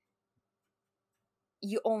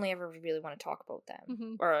you only ever really want to talk about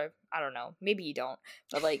them. Or I don't know, maybe you don't,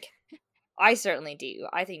 but like I certainly do.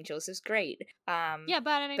 I think Joseph's great. Yeah,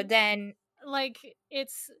 but I mean, but then like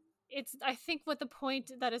it's I think what the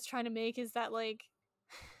point that it's trying to make is that like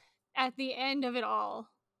at the end of it all,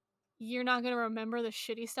 you're not gonna remember the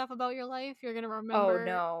shitty stuff about your life. You're gonna remember. Oh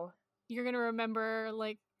no. You're gonna remember,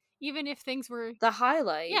 like, even if things were the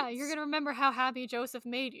highlights. Yeah, you're gonna remember how happy Joseph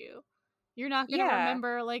made you. You're not gonna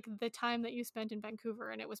remember like the time that you spent in Vancouver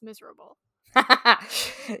and it was miserable.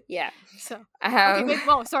 Yeah. So okay, maybe,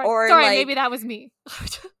 well, sorry, like, maybe that was me.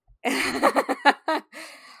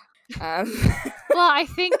 Well, I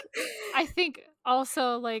think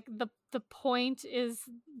also, like, the point is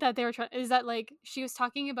that they were trying is that, like, she was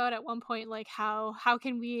talking about at one point, like, how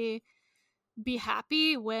can we be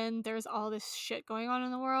happy when there's all this shit going on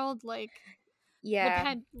in the world, like,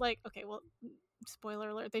 yeah, like, okay, well, spoiler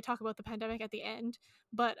alert, they talk about the pandemic at the end,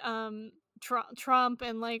 but Trump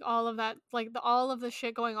and, like, all of that, like, all of the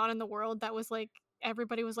shit going on in the world, that was like,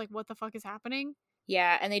 everybody was like, what the fuck is happening?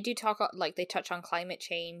 yeah, and they do talk, like, they touch on climate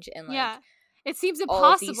change and, like, Yeah, it seems all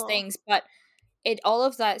of these impossible. things, but all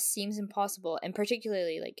of that seems impossible, and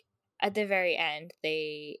particularly, like, at the very end,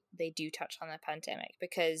 they do touch on the pandemic,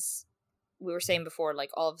 because we were saying before, like,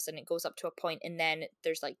 all of a sudden it goes up to a point, and then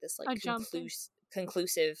there's, like, this, like, A jump in.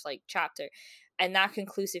 conclusive, like, chapter, and that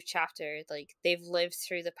conclusive chapter, like, they've lived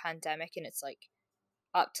through the pandemic, and it's, like,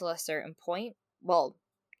 up to a certain point. Well,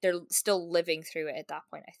 they're still living through it at that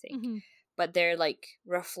point, I think. Mm-hmm. But they're, like,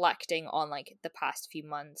 reflecting on, like, the past few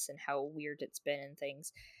months and how weird it's been and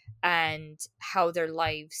things, and how their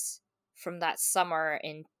lives from that summer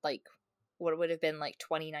in, like, what would have been, like,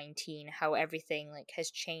 2019, how everything, like, has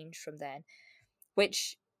changed from then.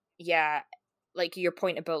 Which, yeah, like, your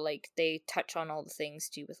point about, like, they touch on all the things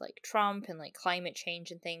to do with, like, Trump and, like, climate change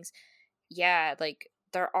and things. Yeah, like,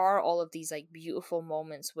 there are all of these, like, beautiful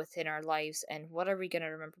moments within our lives, and what are we gonna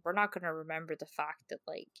remember? We're not gonna remember the fact that,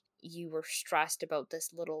 like, you were stressed about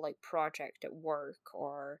this little, like, project at work,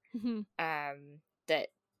 or Mm-hmm. that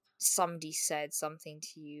somebody said something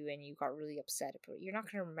to you and you got really upset about it. You're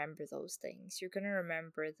not gonna remember those things. You're gonna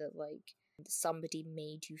remember that, like, somebody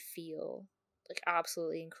made you feel, like,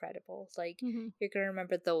 absolutely incredible. Like, Mm-hmm. you're gonna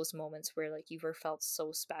remember those moments where, like, you were felt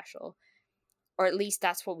so special, or at least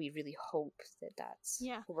that's what we really hope, that that's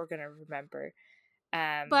Yeah. what we're gonna remember.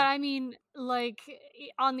 But I mean, like,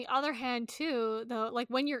 on the other hand too, though, like,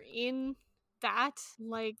 when you're in that,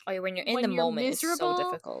 like, Oh, yeah, when you're in the when you're moment, it's so miserable,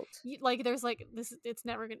 difficult. like, there's, like, this, it's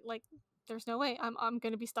never gonna, like, there's no way I'm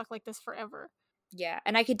gonna be stuck like this forever. Yeah,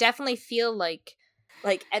 and I could definitely feel, like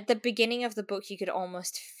at the beginning of the book, you could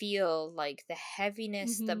almost feel, like, the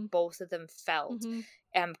heaviness Mm-hmm. that both of them felt.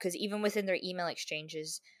 Mm-hmm. Because even within their email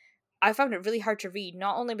exchanges, I found it really hard to read,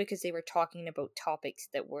 not only because they were talking about topics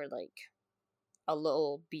that were, like, a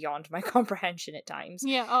little beyond my comprehension at times,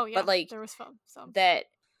 Yeah. Oh but, yeah. like, There was some. that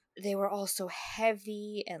they were all so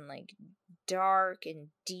heavy and, like, dark and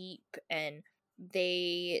deep, and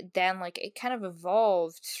they then, like, it kind of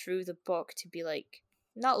evolved through the book to be, like,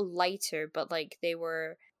 not lighter, but, like, they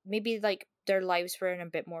were maybe, like, their lives were in a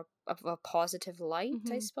bit more of a positive light, I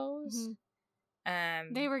Mm-hmm. suppose.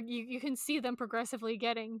 Mm-hmm. They were, you can see them progressively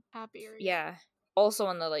getting happier. Yeah. Yeah. Also,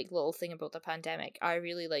 on the, like, little thing about the pandemic, I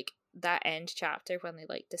really like that end chapter when they,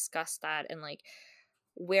 like, discuss that, and, like,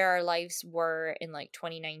 where our lives were in, like,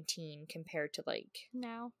 2019 compared to, like,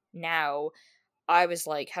 now. I was,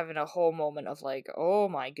 like, having a whole moment of, like, oh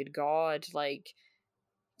my good god, like,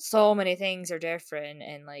 so many things are different,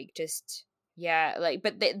 and, like, just, yeah, like,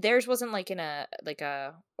 but theirs wasn't, like, in a, like,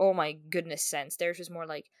 a oh my goodness sense. Theirs was more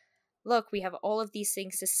like, look, we have all of these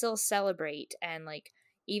things to still celebrate, and, like,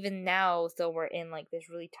 even now, though we're in, like, this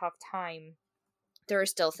really tough time, there are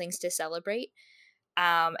still things to celebrate.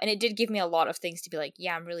 And it did give me a lot of things to be like,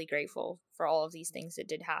 yeah, I'm really grateful for all of these things that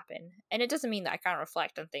did happen. And it doesn't mean that I can't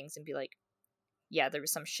reflect on things and be like, yeah, there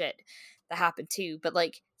was some shit that happened too. But,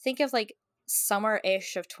 like, think of, like,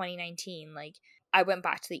 summer-ish of 2019. Like, I went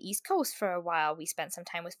back to the East Coast for a while. We spent some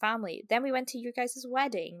time with family. Then we went to your guys'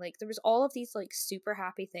 wedding. Like, there was all of these, like, super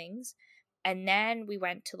happy things. And then we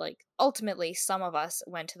went to, like, ultimately, some of us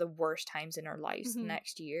went to the worst times in our lives the Mm-hmm.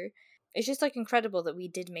 next year. It's just, like, incredible that we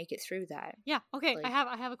did make it through that. Yeah. Okay. Like,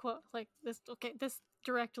 I have a quote like this. Okay, this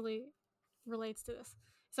directly relates to this.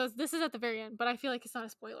 So this is at the very end, but I feel like it's not a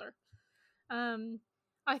spoiler. Um,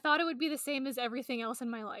 I thought it would be the same as everything else in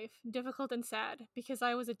my life, difficult and sad, because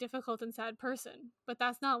I was a difficult and sad person. But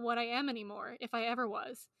that's not what I am anymore, if I ever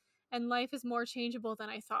was. And life is more changeable than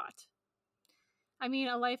I thought. I mean,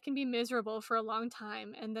 a life can be miserable for a long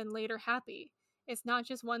time and then later happy. It's not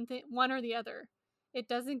just one or the other. It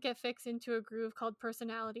doesn't get fixed into a groove called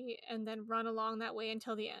personality and then run along that way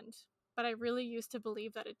until the end. But I really used to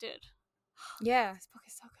believe that it did. yeah. This book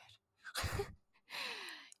is so good.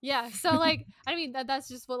 Yeah, so, like, I mean, that's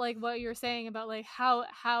just what you're saying about, like,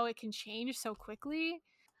 how it can change so quickly.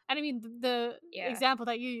 And I mean, the Yeah. example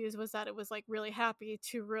that you used was that it was, like, really happy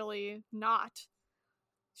to really not.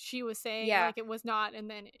 She was saying, Yeah. like, it was not, and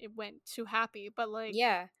then it went to happy, but, like,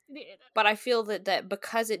 Yeah. But I feel that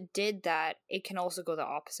because it did that, it can also go the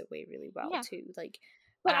opposite way really well, yeah. too. Like,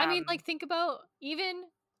 But I mean, like, think about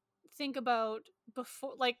think about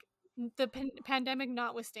before, like, the pandemic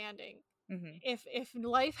notwithstanding, Mm-hmm. if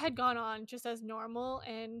life had gone on just as normal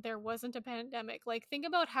and there wasn't a pandemic, like, think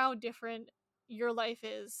about how different your life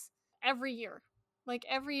is every year. Like,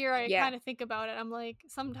 every year I Yeah. kind of think about it. I'm like,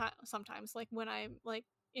 sometimes, like, when I'm like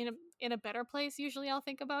in a better place, usually I'll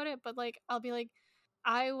think about it, but like I'll be like,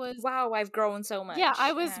 I was Wow, I've grown so yeah,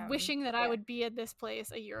 I much. was wishing that I Yeah. would be at this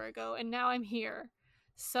place a year ago, and now I'm here.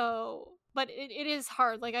 So, but it is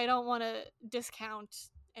hard. Like, I don't want to discount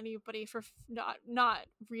anybody for not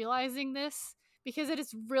realizing this, because it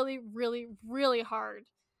is really, really, really hard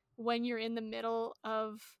when you're in the middle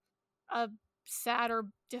of a sad or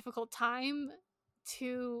difficult time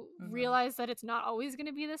to Mm-hmm. realize that it's not always going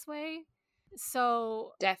to be this way.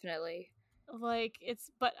 So, Definitely. like, it's,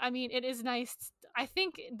 but I mean, it is nice. I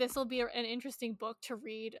think this will be an interesting book to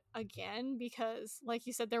read again, because like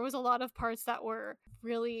you said, there was a lot of parts that were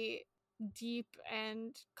really deep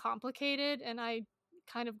and complicated, and I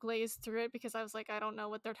kind of glazed through it because I was like, I don't know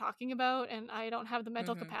what they're talking about, and I don't have the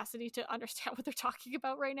mental Mm-hmm. capacity to understand what they're talking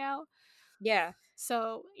about right now. Yeah.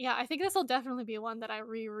 So yeah, I think this will definitely be one that I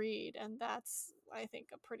reread, and that's, I think,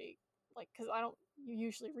 a pretty, like, because I don't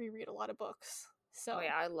usually reread a lot of books. Oh So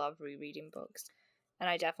yeah, I love rereading books. And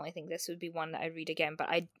I definitely think this would be one that I'd read again, but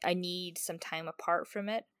I need some time apart from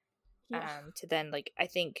it. yeah. To then, like, I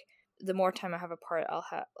think the more time I have apart, I'll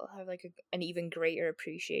have like an even greater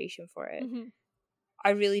appreciation for it. Mm-hmm. I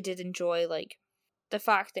really did enjoy, like, the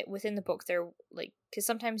fact that within the book there, like, because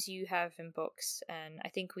sometimes you have in books, and I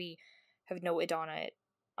think we have noted on it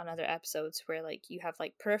on other episodes, where like you have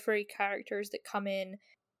like periphery characters that come in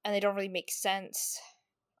and they don't really make sense.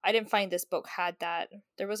 I didn't find this book had that.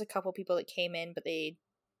 There was a couple people that came in, but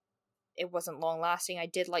it wasn't long lasting. I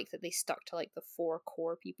did like that they stuck to like the 4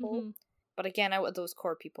 core people. Mm-hmm. But again, out of those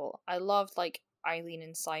core people, I loved like Eileen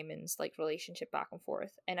and Simon's like relationship back and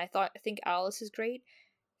forth. And I think Alice is great.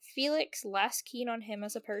 Felix, less keen on him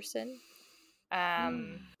as a person.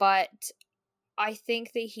 But I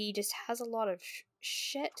think that he just has a lot of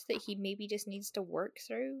shit that he maybe just needs to work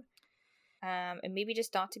through. And maybe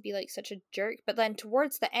just not to be like such a jerk. But then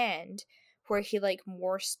towards the end, where he like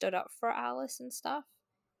more stood up for Alice and stuff,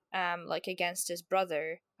 like against his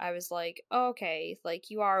brother, I was like, oh, okay, like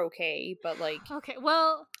you are okay, but like, Okay,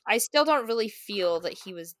 well, I still don't really feel that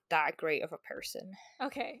he was that great of a person.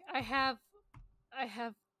 okay, I have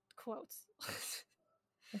quotes.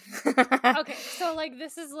 Okay, so like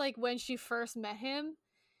this is like when she first met him,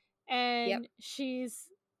 Yep. and she's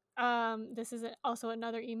this is also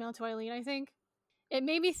another email to Eileen, I think. It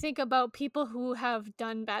made me think about people who have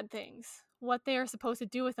done bad things, what they are supposed to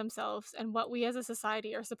do with themselves, and what we as a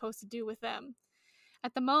society are supposed to do with them.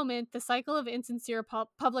 At the moment, the cycle of insincere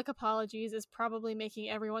public apologies is probably making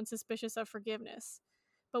everyone suspicious of forgiveness.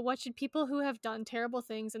 But what should people who have done terrible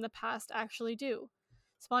things in the past actually do?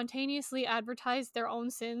 Spontaneously advertise their own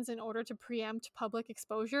sins in order to preempt public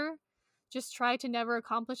exposure? Just try to never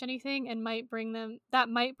accomplish anything and might bring them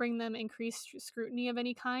increased scrutiny of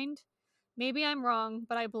any kind? Maybe I'm wrong,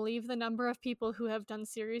 but I believe the number of people who have done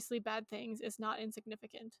seriously bad things is not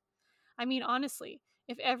insignificant. I mean, honestly,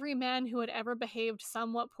 if every man who had ever behaved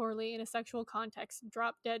somewhat poorly in a sexual context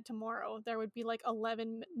dropped dead tomorrow, there would be like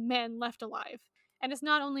 11 men left alive. And it's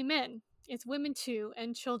not only men, it's women too,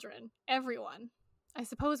 and children. Everyone. I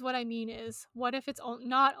suppose what I mean is, what if it's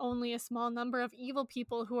not only a small number of evil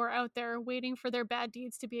people who are out there waiting for their bad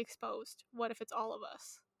deeds to be exposed? What if it's all of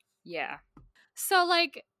us? Yeah. So,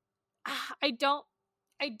 like, I don't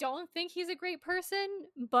think he's a great person,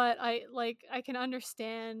 but I can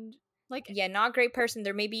understand, like, Yeah, not a great person.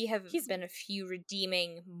 There maybe have he's been a few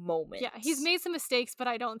redeeming moments. yeah, he's made some mistakes, but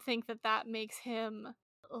I don't think that makes him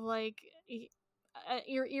like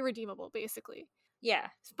irredeemable, basically. Yeah.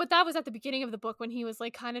 But that was at the beginning of the book when he was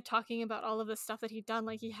like kind of talking about all of the stuff that he'd done.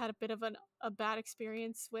 Like, he had a bit of a bad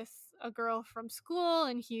experience with a girl from school,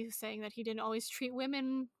 and he was saying that he didn't always treat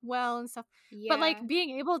women well and stuff. Yeah. But like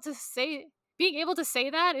being able to say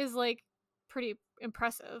that is like pretty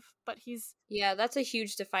impressive. But Yeah, that's a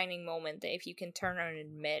huge defining moment, that if you can turn around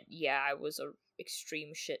and admit, yeah, I was a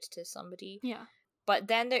extreme shit to somebody. yeah. But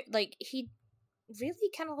then there, like, he really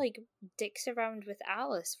kind of like dicks around with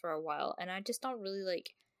Alice for a while, and I just don't really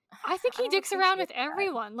like. I think I he don't dicks around with appreciate that.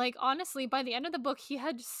 everyone. Like, honestly, by the end of the book, he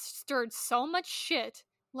had stirred so much shit.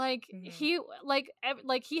 Like, he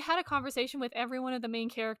he had a conversation with every one of the main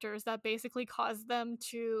characters that basically caused them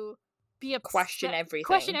to be upset,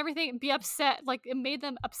 Question everything, be upset. Like, it made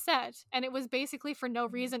them upset, and it was basically for no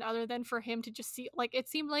reason other than for him to just see. Like, it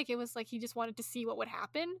seemed like it was like he just wanted to see what would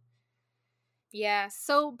happen. Yeah.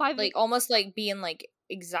 So by the like almost like being like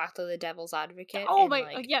exactly the devil's advocate, oh and my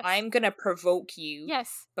like yes, I'm gonna provoke you,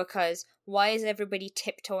 yes, because why is everybody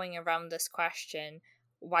tiptoeing around this question?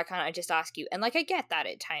 Why can't I just ask you? And like I get that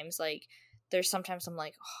at times, like there's sometimes I'm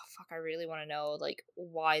like, oh fuck, I really want to know like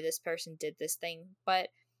why this person did this thing, but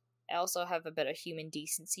I also have a bit of human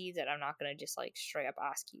decency that I'm not gonna just like straight up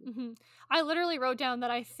ask you. I literally wrote down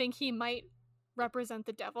that I think he might represent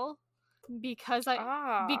the devil because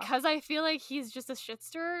Ah, I feel like he's just a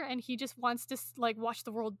shitster and he just wants to like watch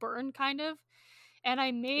the world burn kind of. And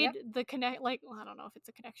I made yep. the connect like well, I don't know if it's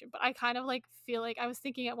a connection, but I kind of like feel like I was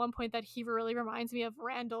thinking at one point that he really reminds me of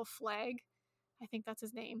Randall Flagg. I think that's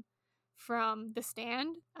his name from The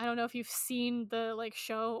Stand. I don't know if you've seen the like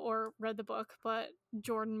show or read the book, but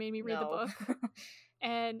Jordan made me read the No. book.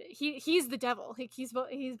 And he's the devil. He's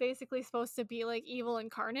basically supposed to be like evil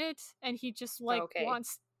incarnate, and he just like Okay.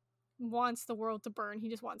 wants the world to burn. He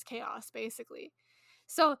just wants chaos basically.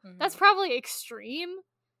 So that's Mm-hmm. probably extreme,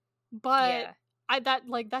 but Yeah.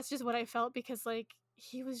 that's just what I felt because like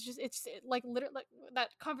he was just like literally like, that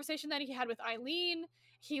conversation that he had with Eileen,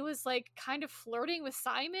 he was like kind of flirting with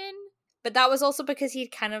Simon. But that was also because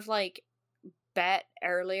he'd kind of like bet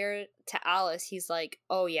earlier to Alice, he's like,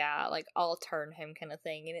 oh yeah, like I'll turn him kind of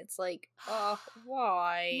thing. And it's like, oh,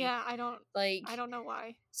 why? Yeah, Like, I don't know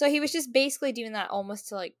why. so he was just basically doing that almost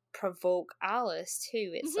to like provoke Alice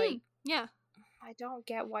too. It's like, Yeah. I don't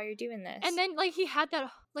get why you're doing this. And then like he had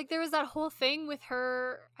that like there was that whole thing with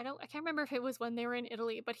her. I can't remember if it was when they were in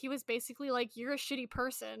Italy, but he was basically like you're a shitty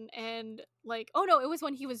person and like oh no, it was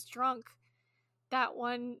when he was drunk that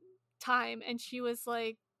one time and she was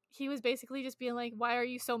like he was basically just being like why are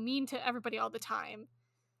you so mean to everybody all the time?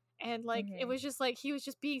 And like it was just like he was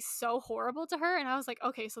just being so horrible to her and I was like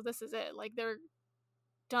okay, so this is it. Like they're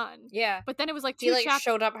done. Yeah. But then it was like he like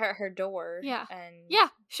showed up at her door. Yeah. And yeah,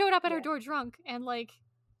 showed up at her door drunk and like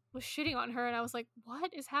was shitting on her and I was like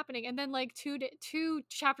what is happening? And then like two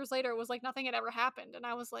chapters later it was like nothing had ever happened and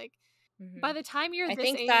I was like by the time you're I this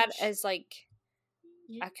think age that as like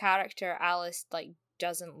a character, Alice like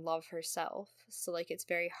doesn't love herself, so like it's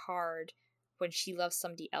very hard when she loves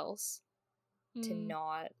somebody else to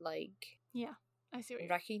not like yeah, I see what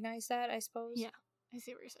recognize that, I suppose. Yeah, I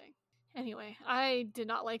see what you're saying. Anyway, I did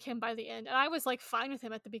not like him by the end, and I was like fine with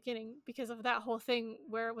him at the beginning because of that whole thing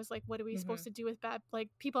where it was like, what are we supposed to do with bad? Like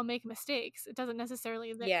people make mistakes. It doesn't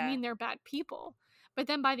necessarily mean they're bad people. But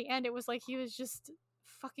then by the end, it was like he was just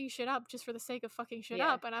fucking shit up just for the sake of fucking shit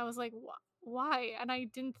up, and I was like, why? And I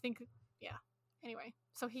didn't think, yeah. Anyway,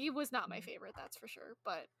 so he was not my favorite, that's for sure.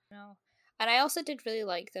 But no. And I also did really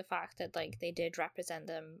like the fact that like they did represent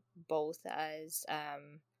them both as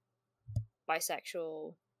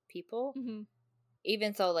bisexual people,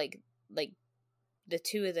 even though like the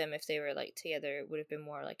two of them, if they were like together, it would have been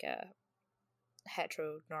more like a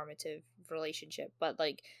heteronormative relationship. But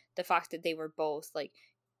like the fact that they were both like,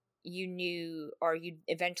 you knew or you'd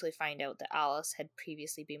eventually find out that Alice had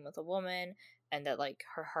previously been with a woman and that like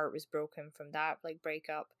her heart was broken from that like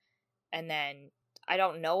breakup. And then I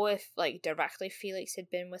don't know if like directly Felix had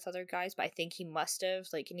been with other guys, but I think he must have,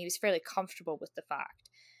 like, and he was fairly comfortable with the fact.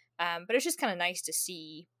 But it's just kind of nice to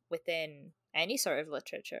see within any sort of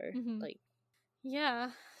literature, like,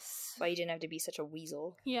 yeah, why he didn't have to be such a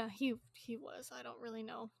weasel. Yeah, he was. I don't really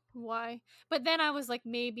know why. But then I was like,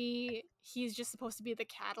 maybe he's just supposed to be the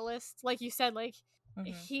catalyst. Like you said, like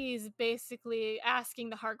he's basically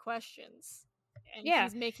asking the hard questions. And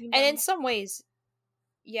he's making them... And in some ways,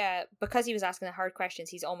 yeah, because he was asking the hard questions,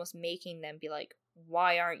 he's almost making them be like,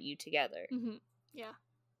 why aren't you together? Yeah.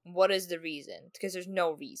 What is the reason? Because there's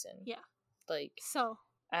no reason. Yeah. Like, so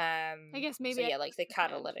I guess maybe so yeah, like the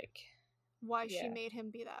catalytic. Why she made him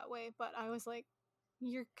be that way, but I was like,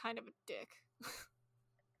 you're kind of a dick.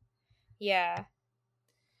 Yeah.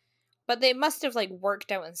 But they must have like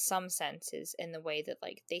worked out in some senses in the way that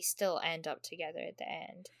like they still end up together at the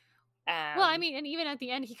end. Well, I mean, and even at the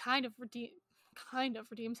end he kind of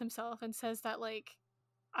redeems himself and says that like,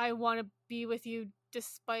 I want to be with you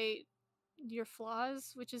despite your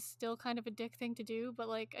flaws, which is still kind of a dick thing to do, but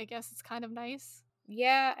like I guess it's kind of nice.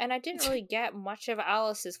 Yeah, and I didn't really get much of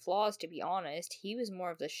Alice's flaws, to be honest. He was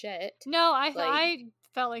more of the shit. No, I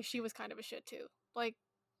felt like she was kind of a shit too. Like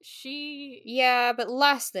she... Yeah, but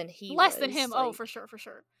less than him. Like... oh, for sure.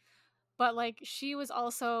 But like she was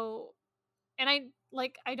also... And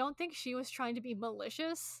I don't think she was trying to be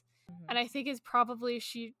malicious. And I think it's probably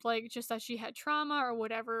she like just that she had trauma or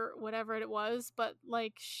whatever it was, but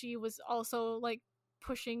like she was also like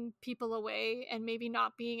pushing people away and maybe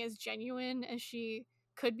not being as genuine as she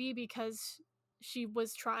could be because she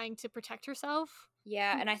was trying to protect herself.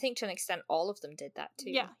 Yeah, and I think to an extent all of them did that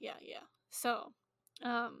too. Yeah. So,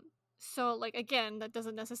 like, again, that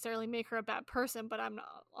doesn't necessarily make her a bad person, but I'm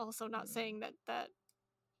also not saying that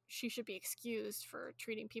she should be excused for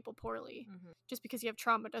treating people poorly. Just because you have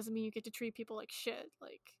trauma doesn't mean you get to treat people like shit.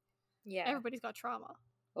 Like, everybody's got trauma.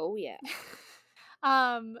 Oh yeah.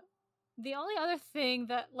 The only other thing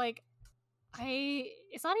that, like,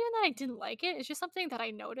 it's not even that I didn't like it, it's just something that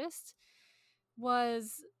I noticed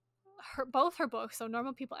was both her books, so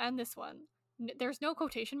Normal People and this one, there's no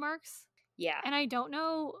quotation marks. Yeah. And I don't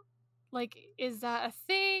know, like, is that a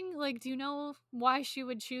thing? Like, do you know why she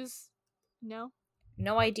would choose? No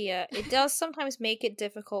idea. It does sometimes make it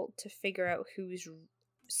difficult to figure out who's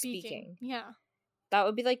speaking. Yeah, that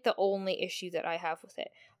would be like the only issue that I have with it.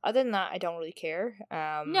 Other than that, I don't really care.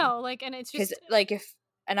 No, like, and it's just like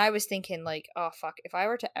and I was thinking, like, oh fuck, if I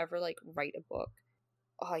were to ever like write a book,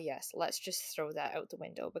 oh yes, let's just throw that out the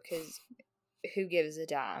window, because who gives a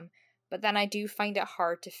damn? But then I do find it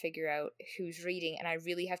hard to figure out who's reading, and I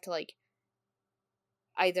really have to like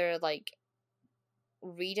either like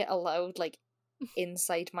read it aloud, like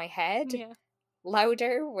inside my head,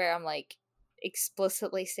 louder, where I'm like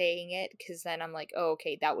explicitly saying it, because then I'm like, oh,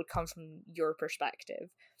 okay, that would come from your perspective,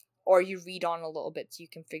 or you read on a little bit so you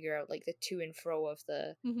can figure out like the to and fro of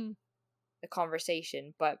the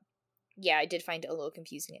conversation. But yeah, I did find it a little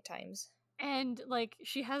confusing at times. And like,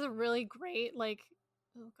 she has a really great, like,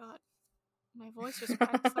 oh god, my voice just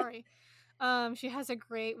cracked. Sorry. She has a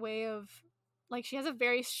great way of, like, she has a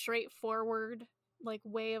very straightforward, like,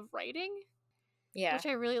 way of writing, which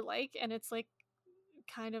I really like, and it's like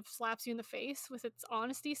kind of slaps you in the face with its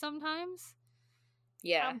honesty sometimes.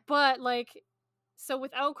 But like, so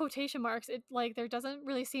without quotation marks, it, like, there doesn't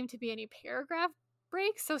really seem to be any paragraph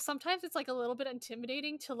breaks, so sometimes it's like a little bit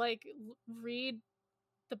intimidating to like read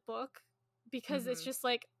the book, because it's just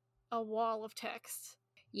like a wall of text.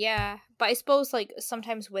 Yeah, but I suppose like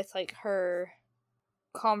sometimes with like her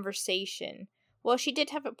conversation, well, she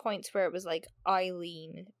did have at points where it was like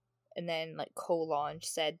Eileen and then like colon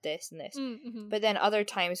said this and this, but then other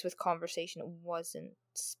times with conversation it wasn't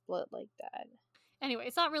split like that. Anyway,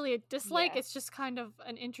 it's not really a dislike, it's just kind of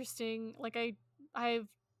an interesting, like, I've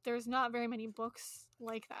there's not very many books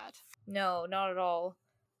like that. No, not at all.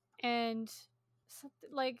 And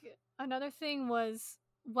like, another thing was,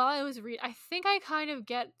 while I was I think I kind of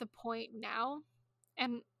get the point now,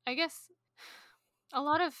 and I guess a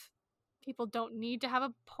lot of people don't need to have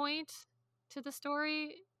a point to the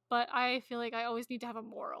story, but I feel like I always need to have a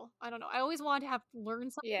moral. I don't know, I always want to have learn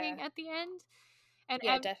something at the end. And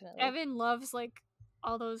definitely. Evan loves like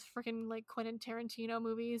all those freaking like Quentin Tarantino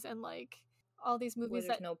movies and like all these movies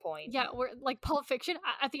there's no point. Yeah, where like Pulp Fiction.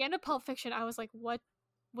 At the end of Pulp Fiction, I was like, what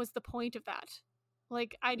was the point of that?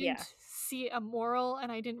 Like, I didn't see a moral,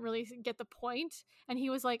 and I didn't really get the point. And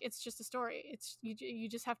he was like, it's just a story. It's you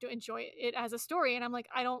just have to enjoy it as a story. And I'm like,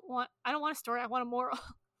 I don't want a story. I want a moral.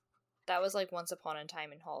 That was like Once Upon a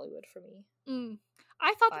Time in Hollywood for me.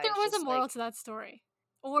 I thought that there was a moral to that story,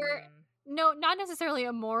 or no, not necessarily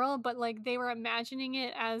a moral, but like they were imagining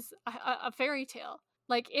it as a fairy tale.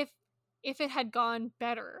 Like, if it had gone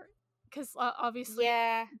better, because obviously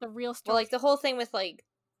the real story, well, like the whole thing with like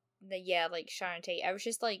like Sharon Tate, I was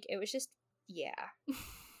just like, it was just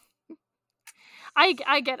I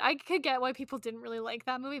could get why people didn't really like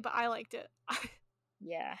that movie, but I liked it.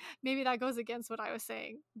 Maybe that goes against what I was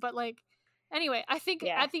saying, but like, anyway, I think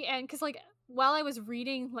at the end, because like while I was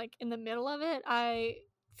reading, like in the middle of it, I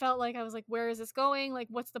felt like I was like, where is this going? Like,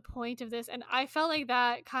 what's the point of this? And I felt like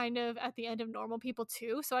that kind of at the end of Normal People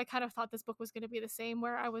too. So I kind of thought this book was going to be the same,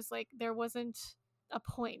 where I was like, there wasn't a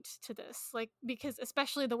point to this, like, because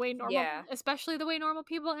especially the way Normal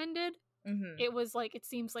People ended, it was like, it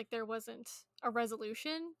seems like there wasn't a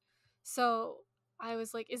resolution. So I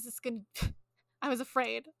was like, is this gonna I was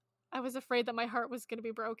afraid that my heart was gonna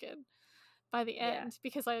be broken by the end,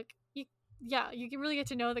 because like you can really get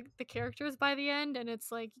to know the characters by the end, and it's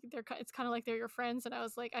like it's kind of like they're your friends, and I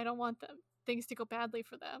was like, I don't want things to go badly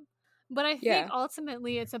for them. But I think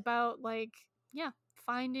ultimately it's about like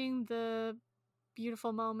finding the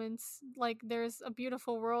beautiful moments. Like, there's a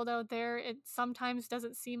beautiful world out there. It sometimes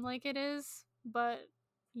doesn't seem like it is, but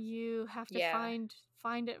you have to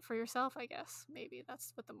find it for yourself, I guess. Maybe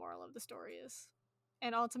that's what the moral of the story is.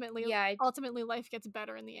 And ultimately life gets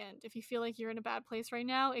better in the end. If you feel like you're in a bad place right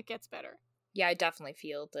now, it gets better. Yeah, I definitely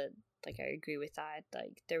feel that, like, I agree with that.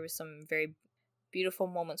 Like, there was some very beautiful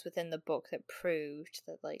moments within the book that proved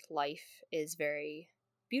that, like, life is very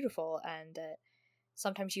beautiful, and that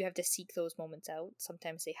sometimes you have to seek those moments out.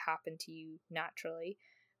 Sometimes they happen to you naturally,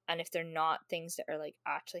 and if they're not things that are like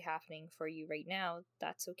actually happening for you right now,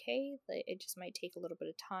 that's okay. Like, it just might take a little bit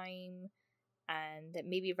of time, and that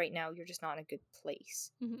maybe right now you're just not in a good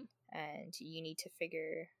place, and you need to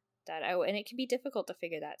figure that out. And it can be difficult to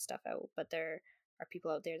figure that stuff out, but there are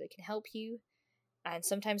people out there that can help you, and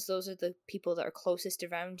sometimes those are the people that are closest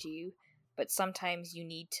around you, but sometimes you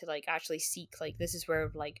need to like actually seek, like this is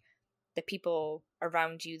where like the people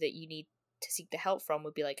around you that you need to seek the help from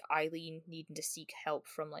would be like Eileen needing to seek help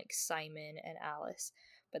from like Simon and Alice.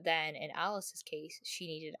 But then in Alice's case, she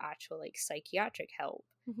needed actual like psychiatric help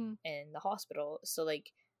in the hospital. So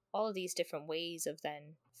like all of these different ways of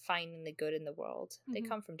then finding the good in the world, they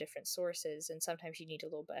come from different sources, and sometimes you need a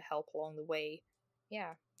little bit of help along the way.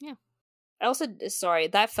 Yeah. I also, sorry,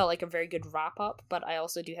 that felt like a very good wrap up, but I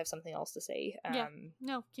also do have something else to say.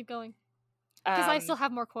 No, keep going, because I still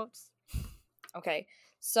have more quotes. Okay,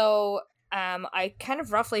 so I kind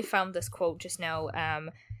of roughly found this quote just now.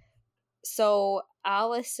 So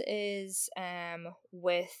Alice is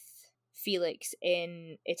with Felix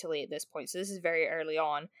in Italy at this point, so this is very early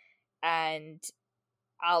on, and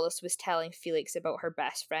Alice was telling Felix about her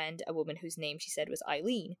best friend, a woman whose name she said was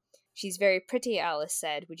Eileen. She's very pretty, Alice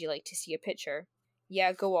said. Would you like to see a picture?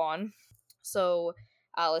 Yeah, go on. So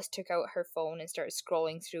Alice took out her phone and started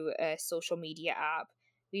scrolling through a social media app.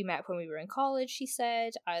 We met when we were in college, she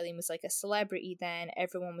said. Eileen was like a celebrity then.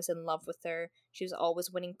 Everyone was in love with her. She was always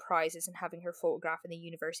winning prizes and having her photograph in the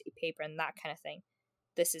university paper and that kind of thing.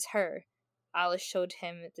 This is her. Alice showed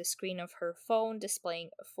him the screen of her phone displaying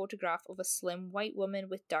a photograph of a slim white woman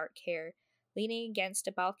with dark hair, leaning against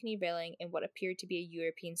a balcony railing in what appeared to be a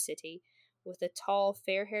European city, with a tall,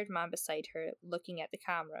 fair-haired man beside her, looking at the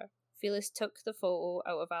camera. Felix took the photo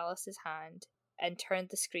out of Alice's hand and turned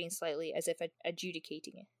the screen slightly as if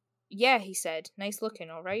adjudicating it. Yeah, he said. Nice looking,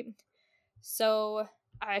 alright? So,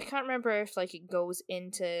 I can't remember if, like, it goes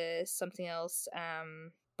into something else,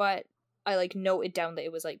 but I, like, noted down that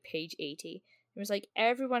it was, like, page 80. It was, like,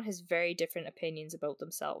 everyone has very different opinions about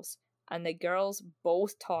themselves, and the girls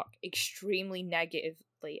both talk extremely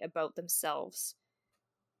negatively about themselves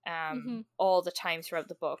all the time throughout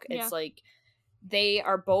the book. Yeah. It's, like, they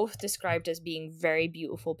are both described as being very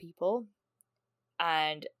beautiful people,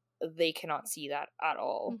 and they cannot see that at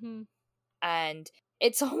all. And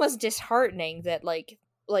it's almost disheartening that like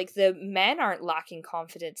the men aren't lacking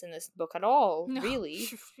confidence in this book at all, really.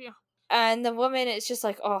 Yeah. And the woman, it's just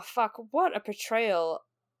like, oh fuck, what a portrayal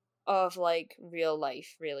of like real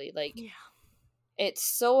life, really. Like, it's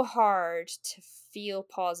so hard to feel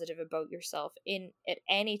positive about yourself at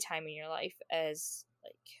any time in your life as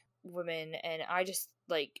like women, and I just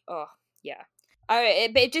like, oh yeah.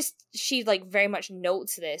 She like very much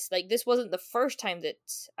notes this. Like, this wasn't the first time that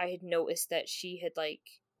I had noticed that she had like,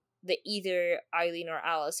 that either Eileen or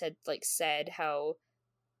Alice had like said how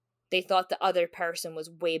they thought the other person was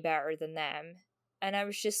way better than them. And I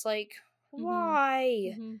was just like,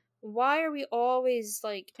 why? Why are we always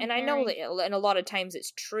like, comparing? And I know that and a lot of times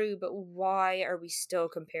it's true, but why are we still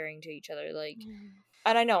comparing to each other? Like,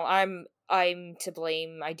 and I know I'm to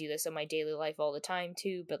blame. I do this in my daily life all the time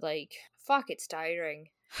too, but like, fuck, it's tiring.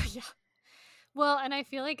 Yeah. Well, and I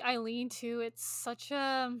feel like Eileen too, it's such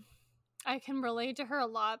a, I can relate to her a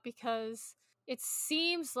lot, because it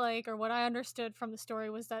seems like, or what I understood from the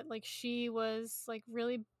story was that like she was like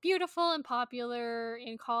really beautiful and popular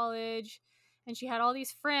in college, and she had all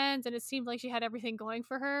these friends, and it seemed like she had everything going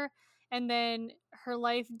for her, and then her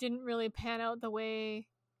life didn't really pan out the way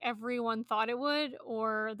everyone thought it would,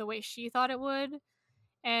 or the way she thought it would,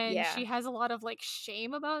 and she has a lot of like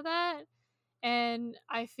shame about that. And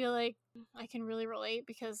I feel like I can really relate,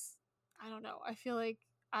 because I don't know, I feel like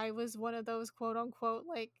I was one of those quote unquote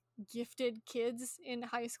like gifted kids in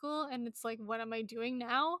high school, and it's like, what am I doing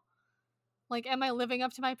now? Like, am I living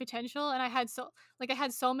up to my potential? And I had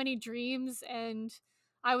so many dreams, and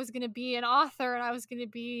I was going to be an author, and I was going to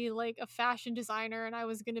be like a fashion designer, and I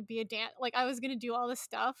was going to be I was going to do all this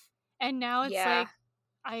stuff. And now it's like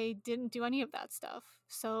I didn't do any of that stuff.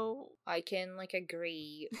 So I can like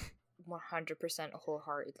agree 100%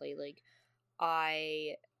 wholeheartedly. Like,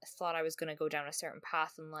 I thought I was going to go down a certain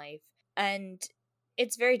path in life, and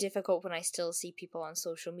it's very difficult when I still see people on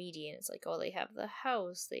social media and it's like, oh, they have the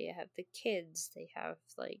house, they have the kids, they have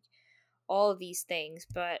like all of these things,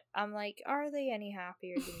 but I'm like, are they any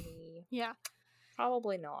happier than me? Yeah.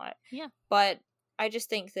 Probably not. Yeah. But I just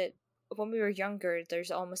think that when we were younger, there's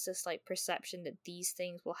almost this like perception that these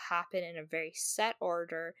things will happen in a very set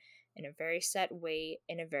order, in a very set way,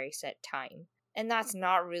 in a very set time. And that's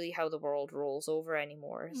not really how the world rolls over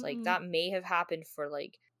anymore. It's like, that may have happened for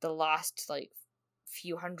like the last like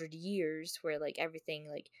few hundred years, where like everything,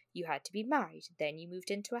 like you had to be married, then you moved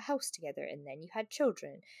into a house together, and then you had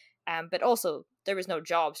children. But also there was no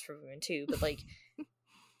jobs for women too, but like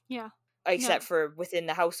yeah. except for within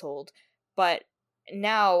the household. But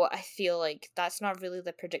now I feel like that's not really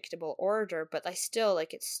the predictable order, but I still,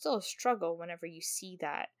 like, it's still a struggle whenever you see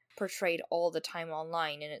that portrayed all the time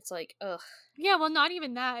online, and it's like, ugh. Yeah, well, not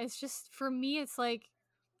even that. It's just, for me, it's like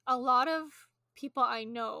a lot of people I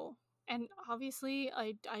know, and obviously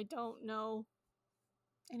I don't know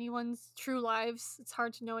anyone's true lives. It's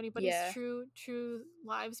hard to know anybody's Yeah. true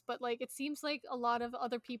lives, but like it seems like a lot of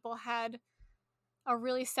other people had a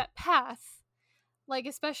really set path. Like,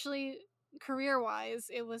 especially career-wise,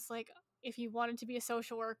 it was like if you wanted to be a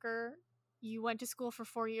social worker, you went to school for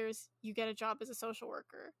 4 years, you get a job as a social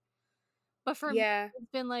worker. But for me, Yeah.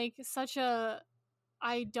 it's been like such a,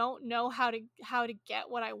 I don't know how to get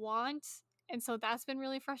what I want, and so that's been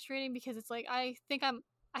really frustrating because it's like I think I'm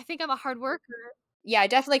a hard worker. Yeah, I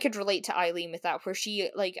definitely could relate to Eileen with that, where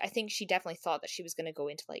she, like, I think she definitely thought that she was going to go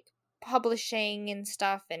into, like, publishing and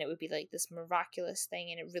stuff, and it would be, like, this miraculous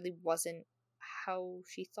thing, and it really wasn't how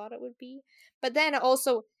she thought it would be. But then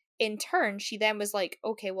also, in turn, she then was like,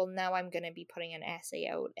 okay, well, now I'm going to be putting an essay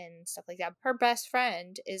out and stuff like that. Her best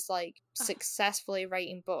friend is, like, successfully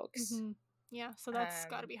writing books. Mm-hmm. Yeah, so that's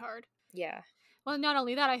got to be hard. Yeah. Well, not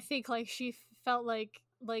only that, I think like she felt like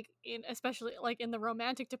in, especially like in the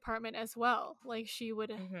romantic department as well, like she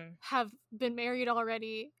would have been married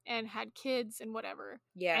already and had kids and whatever.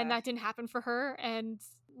 Yeah. And that didn't happen for her, and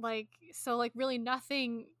like, so like really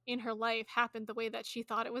nothing in her life happened the way that she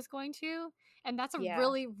thought it was going to, and that's a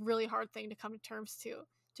really really hard thing to come to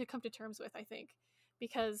terms with, I think,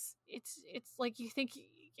 because it's like you think,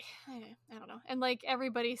 I don't know, and like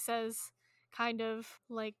everybody says kind of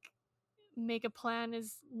like making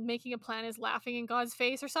a plan is laughing in God's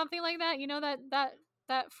face or something like that. You know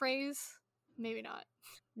that phrase? Maybe not.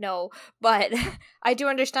 No, but I do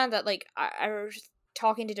understand that, like, I was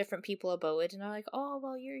talking to different people about it, and they're like, oh,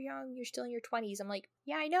 well, you're young, you're still in your 20s. I'm like,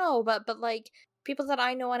 yeah, I know, but like, people that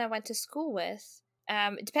I know and I went to school with,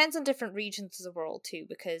 it depends on different regions of the world, too,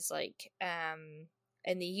 because, like,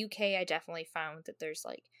 in the UK, I definitely found that there's,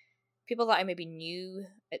 like, people that I maybe knew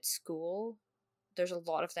at school, there's a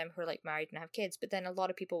lot of them who are, like, married and have kids, but then a lot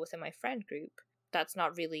of people within my friend group, that's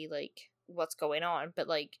not really, like, what's going on, but,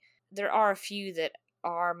 like, there are a few that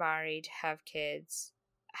are married, have kids,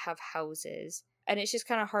 have houses, and it's just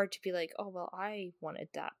kind of hard to be like, oh, well, I wanted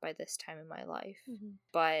that by this time in my life.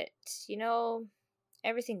 But, you know,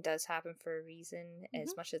 everything does happen for a reason.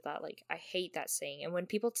 As much as that, like, I hate that saying, and when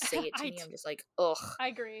people say it to me, I'm just like, ugh, I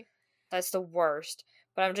agree, that's the worst.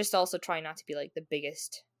 But I'm just also trying not to be like the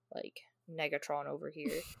biggest, like, Negatron over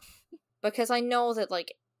here, because I know that,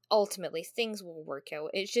 like, ultimately things will work out.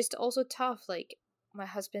 It's just also tough, like, my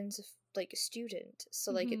husband's like a student,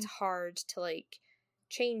 so like it's hard to like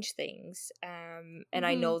change things, and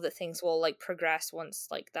I know that things will like progress once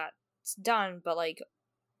like that's done, but like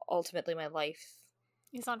ultimately my life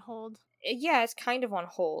is on hold. Yeah, it's kind of on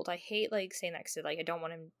hold. I hate like saying that, because like I don't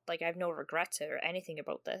want him, like, I have no regrets or anything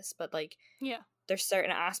about this, but like, yeah, there's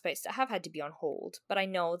certain aspects that have had to be on hold, but I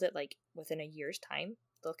know that like within a year's time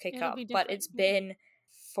they'll kick up. But it's been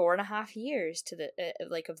 4.5 years to the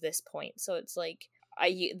like of this point, so it's like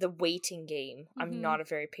the waiting game. I'm not a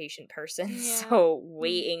very patient person, so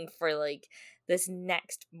waiting for like this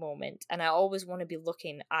next moment, and I always want to be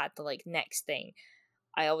looking at the like next thing.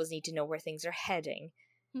 I always need to know where things are heading.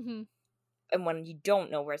 And when you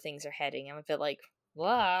don't know where things are heading, I'm a bit like,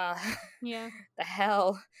 blah. Yeah. The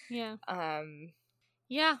hell. Yeah.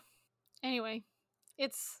 Yeah. Anyway,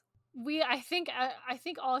 I think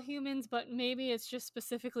all humans, but maybe it's just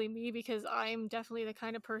specifically me, because I'm definitely the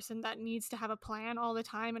kind of person that needs to have a plan all the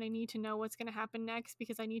time, and I need to know what's going to happen next,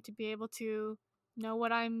 because I need to be able to know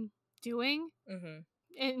what I'm doing.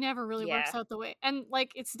 It never really works out the way, and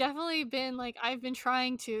like it's definitely been like I've been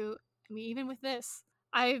trying to, I mean, even with this,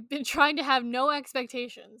 I've been trying to have no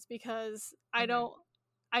expectations, because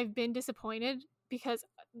I've been disappointed, because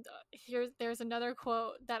there's another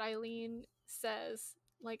quote that Eileen says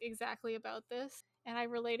like exactly about this, and I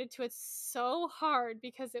related to it so hard,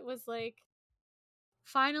 because it was like,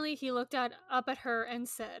 finally he looked up at her and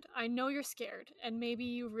said, I know you're scared, and maybe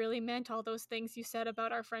you really meant all those things you said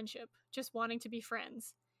about our friendship, just wanting to be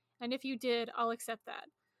friends. And if you did, I'll accept that.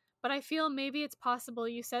 But I feel maybe it's possible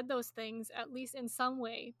you said those things, at least in some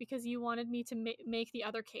way, because you wanted me to make the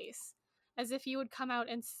other case. As if you would come out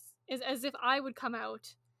and as if I would come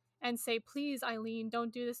out and say, please, Eileen,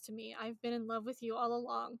 don't do this to me. I've been in love with you all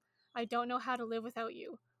along. I don't know how to live without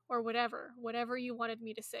you. Or whatever you wanted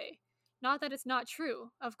me to say. Not that it's not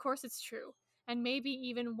true. Of course it's true. And maybe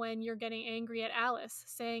even when you're getting angry at Alice,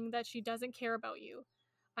 saying that she doesn't care about you.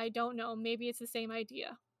 I don't know. Maybe it's the same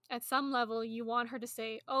idea. At some level, you want her to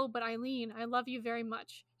say, "Oh, but Eileen, I love you very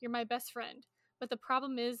much. You're my best friend." But the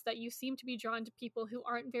problem is that you seem to be drawn to people who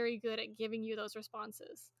aren't very good at giving you those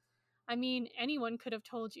responses. I mean, anyone could have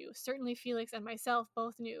told you. Certainly Felix and myself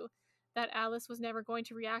both knew that Alice was never going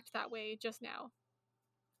to react that way just now.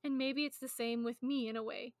 And maybe it's the same with me in a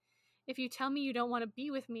way. If you tell me you don't want to be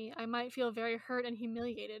with me, I might feel very hurt and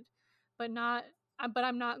humiliated, but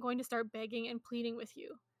I'm not going to start begging and pleading with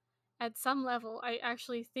you. At some level, I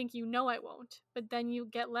actually think you know I won't, but then you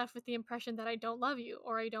get left with the impression that I don't love you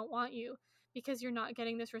or I don't want you because you're not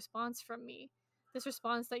getting this response from me. This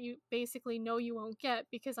response that you basically know you won't get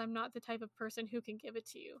because I'm not the type of person who can give it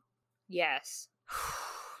to you. Yes.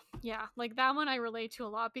 Yeah, like that one I relate to a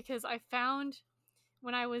lot because I found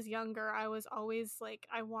when I was younger, I was always like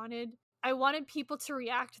I wanted people to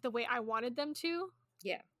react the way I wanted them to.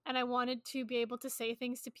 Yeah. And I wanted to be able to say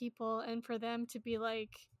things to people and for them to be like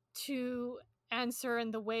to answer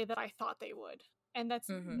in the way that I thought they would. And that's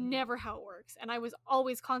never how it works. And I was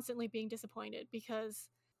always constantly being disappointed because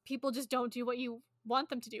people just don't do what you want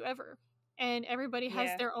them to do ever. And everybody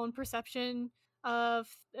has their own perception of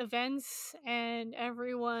events, and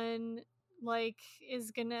everyone like is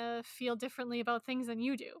gonna feel differently about things than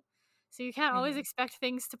you do. So you can't always expect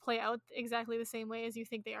things to play out exactly the same way as you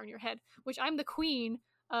think they are in your head, which I'm the queen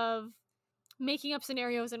of making up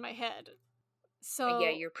scenarios in my head. So yeah,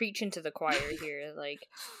 you're preaching to the choir here. Like,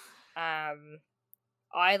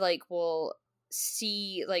 I like will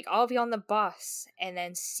see, like, I'll be on the bus and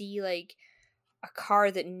then see like a car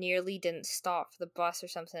that nearly didn't stop for the bus or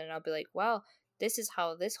something, and I'll be like, well, this is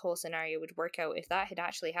how this whole scenario would work out if that had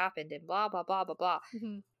actually happened, and blah blah blah blah blah.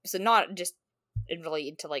 So not just in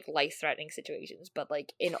related to like life-threatening situations, but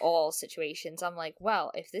like in all situations, I'm like,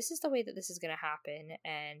 well, if this is the way that this is going to happen,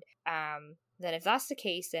 and then if that's the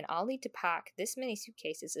case, then I'll need to pack this many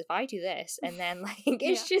suitcases if I do this, and then like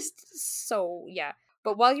it's just so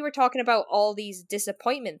But while you were talking about all these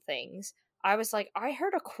disappointment things, I was like, I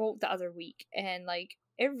heard a quote the other week, and like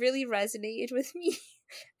it really resonated with me.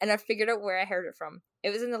 And I figured out where I heard it from. It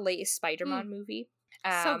was in the latest Spider-Man movie.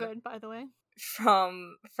 So good, by the way.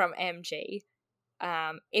 From MJ.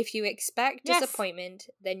 If you expect disappointment,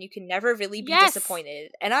 then you can never really be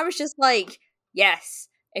disappointed. And I was just like, yes.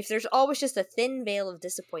 If there's always just a thin veil of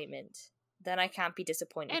disappointment, then I can't be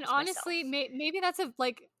disappointed. And honestly, maybe that's a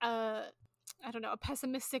like I don't know, a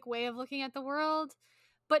pessimistic way of looking at the world,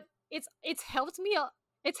 but it's helped me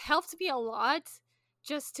a lot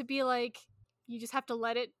just to be like, you just have to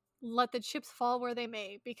let the chips fall where they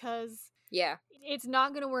may, because it's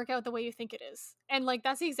not going to work out the way you think it is. And like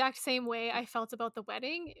that's the exact same way I felt about the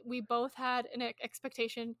wedding. We both had an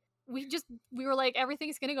expectation. We were like,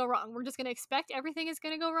 everything's going to go wrong. We're just going to expect everything is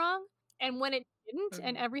going to go wrong. And when it didn't,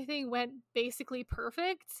 and everything went basically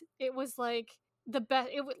perfect, it was like the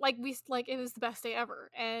best. It was the best day ever.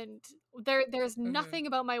 And there's nothing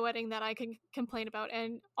about my wedding that I can complain about,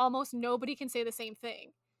 and almost nobody can say the same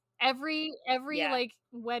thing. Every like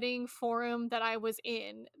wedding forum that I was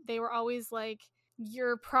in, they were always like,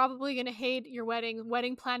 you're probably gonna hate your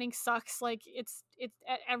wedding planning sucks, like it's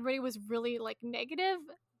everybody was really like negative.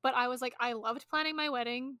 But I was like, I loved planning my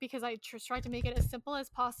wedding because I tried to make it as simple as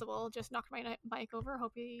possible. Just knocked my mic over.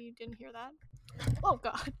 Hope you didn't hear that. Oh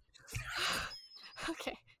god.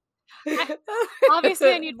 Okay.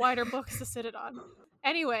 Obviously I need wider books to sit it on.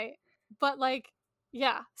 Anyway, but like,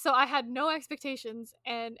 yeah, so I had no expectations,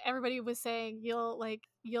 and everybody was saying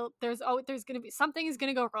there's gonna be something is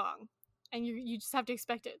gonna go wrong, and you just have to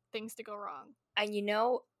expect things to go wrong. And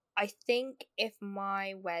I think if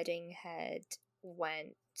my wedding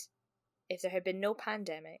if there had been no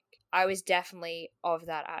pandemic, I was definitely of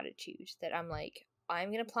that attitude that I'm like, I'm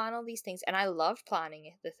gonna plan all these things, and I loved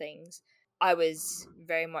planning the things. I was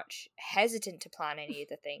very much hesitant to plan any of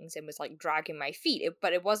the things and was like dragging my feet.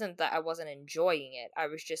 But it wasn't that I wasn't enjoying it. I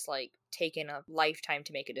was just like taking a lifetime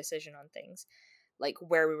to make a decision on things, like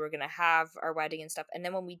where we were going to have our wedding and stuff. And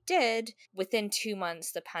then when we did, within 2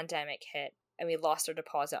 months, the pandemic hit and we lost our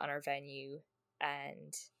deposit on our venue,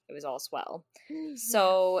 and it was all swell.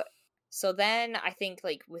 So then I think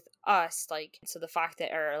like with us, like, so the fact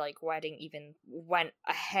that our like wedding even went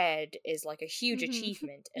ahead is like a huge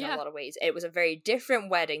achievement in a lot of ways. It was a very different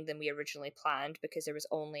wedding than we originally planned because there was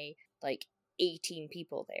only like 18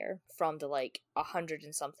 people there from the like 100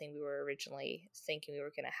 and something we were originally thinking we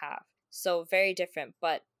were going to have. So very different,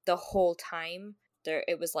 but the whole time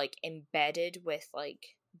it was like embedded with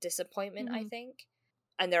like disappointment, I think.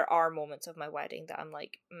 And there are moments of my wedding that I'm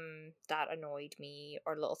like, that annoyed me,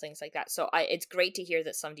 or little things like that. So it's great to hear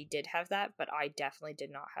that somebody did have that, but I definitely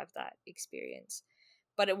did not have that experience.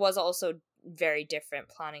 But it was also very different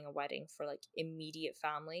planning a wedding for like immediate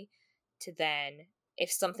family to then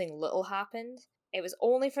if something little happened, it was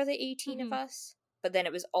only for the 18 of us, but then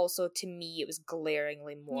it was also, to me, it was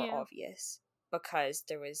glaringly more obvious because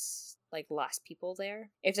there was like less people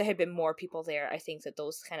there. If there had been more people there, I think that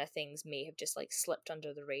those kind of things may have just like slipped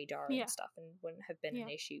under the radar and stuff and wouldn't have been an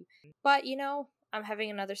issue. But you know, I'm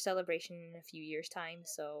having another celebration in a few years' time,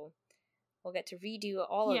 so we'll get to redo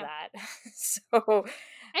all of that. So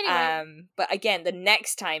anyway, but again, the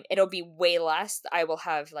next time it'll be way less. I will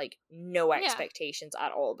have like no expectations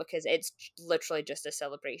at all because it's literally just a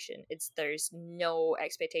celebration. There's no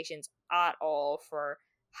expectations at all for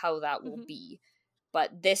how that will be.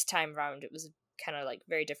 But this time round it was kind of like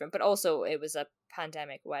very different, but also it was a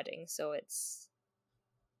pandemic wedding, so it's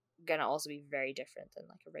gonna also be very different than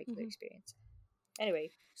like a regular experience.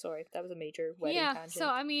 Anyway, sorry, that was a major wedding tangent. So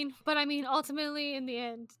I mean, ultimately in the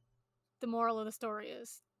end, the moral of the story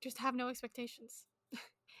is just have no expectations.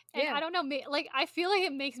 And I don't know, like I feel like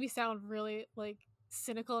it makes me sound really like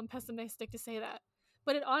cynical and pessimistic to say that,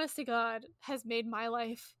 but it honest to God has made my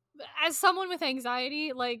life, as someone with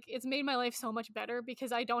anxiety, like it's made my life so much better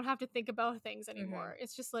because I don't have to think about things anymore.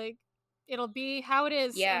 It's just like it'll be how it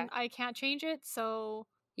is and I can't change it. So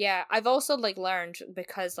yeah, I've also like learned,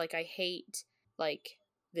 because like I hate like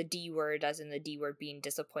the D word, as in the D word being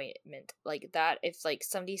disappointment. Like that, if like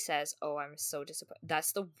somebody says, "Oh, I'm so disappointed,"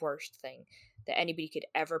 that's the worst thing that anybody could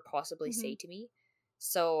ever possibly say to me.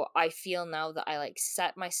 So I feel now that I like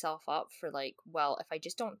set myself up for like, well, if I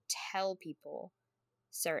just don't tell people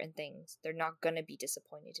certain things, they're not gonna be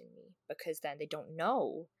disappointed in me because then they don't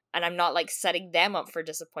know, and I'm not like setting them up for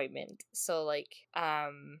disappointment. So like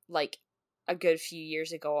a good few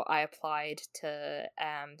years ago, I applied to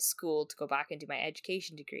school to go back and do my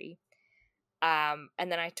education degree. And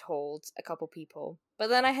then I told a couple people, but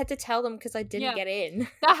then I had to tell them because I didn't get in.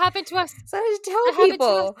 That happened to us. So I had to tell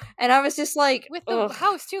people, and I was just like, with the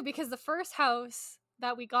house too, because the first house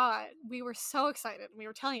that we got, we were so excited. We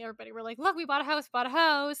were telling everybody, we're like, look, we bought a house,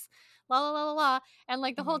 la la la la la. And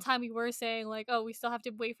like the whole time we were saying like, oh, we still have to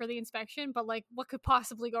wait for the inspection, but like what could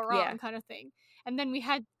possibly go wrong kind of thing. And then we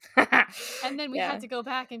had had to go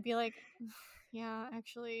back and be like, yeah,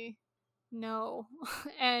 actually no.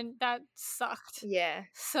 And that sucked.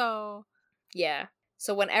 So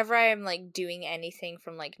whenever I'm like doing anything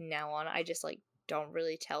from like now on, I just like don't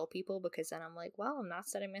really tell people, because then I'm like, well, I'm not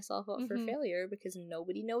setting myself up for failure because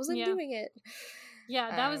nobody knows I'm doing it.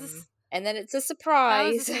 That was and then it's a surprise.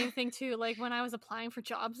 That was the same thing too, like when I was applying for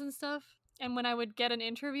jobs and stuff, and when I would get an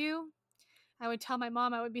interview, I would tell my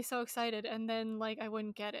mom I would be so excited, and then like I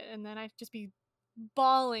wouldn't get it, and then I'd just be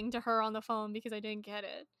bawling to her on the phone because I didn't get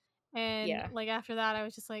it. And like after that I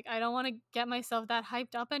was just like, I don't want to get myself that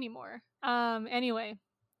hyped up anymore. Anyway,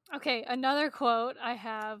 okay, another quote I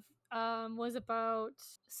have was about,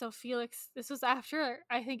 so Felix, this was after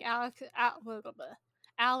I think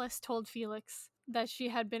Alice told Felix that she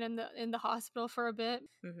had been in the hospital for a bit.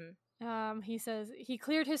 He says he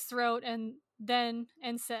cleared his throat and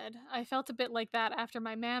said, I felt a bit like that after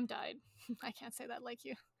my mam died. I can't say that like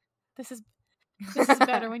you. This is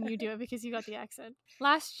better when you do it because you got the accent.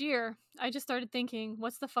 Last year, I just started thinking,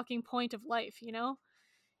 what's the fucking point of life, you know?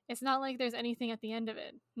 It's not like there's anything at the end of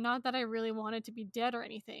it. Not that I really wanted to be dead or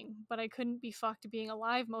anything, but I couldn't be fucked being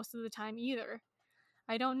alive most of the time either.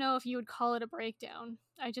 I don't know if you would call it a breakdown.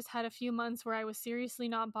 I just had a few months where I was seriously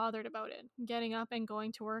not bothered about it, getting up and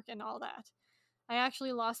going to work and all that. I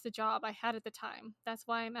actually lost the job I had at the time. That's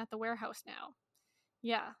why I'm at the warehouse now.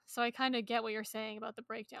 Yeah, so I kind of get what you're saying about the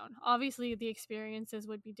breakdown. Obviously, the experiences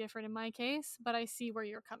would be different in my case, but I see where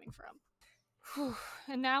you're coming from. Whew.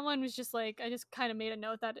 And that one was just like, I just kind of made a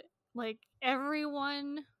note that like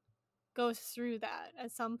everyone goes through that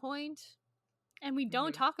at some point, and we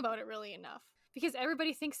don't talk about it really enough because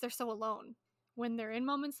everybody thinks they're so alone when they're in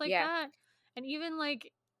moments like that. And even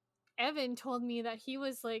like Evan told me that he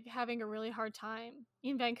was like having a really hard time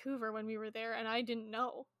in Vancouver when we were there, and I didn't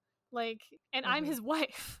know. Like, and I'm his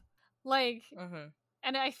wife. Like,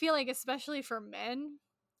 and I feel like especially for men,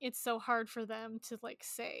 it's so hard for them to like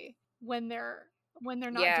say when they're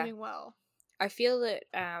not doing well. I feel that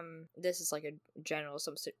this is like a general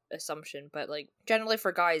assumption, but like generally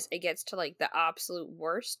for guys, it gets to like the absolute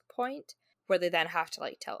worst point where they then have to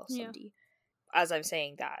like tell somebody. As I'm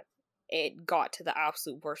saying that, it got to the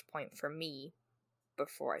absolute worst point for me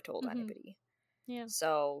before I told anybody.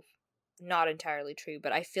 So not entirely true,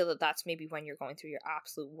 but I feel that that's maybe when you're going through your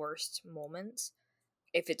absolute worst moments.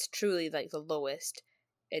 If it's truly like the lowest,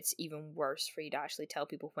 it's even worse for you to actually tell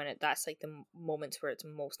people when that's like the moments where it's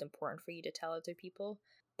most important for you to tell other people.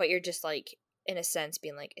 But you're just like, in a sense,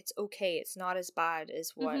 being like, it's okay, it's not as bad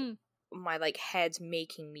as what my like head's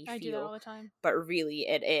making me I feel. do that all the time. But really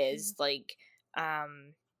it is like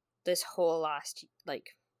this whole last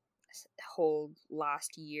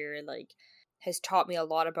year like has taught me a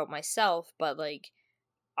lot about myself, but like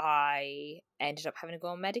I ended up having to go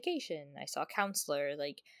on medication. I saw a counselor.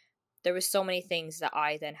 Like there was so many things that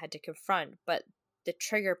I then had to confront, but the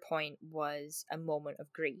trigger point was a moment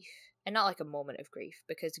of grief. And not like a moment of grief,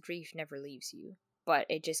 because grief never leaves you, but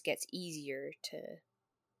it just gets easier to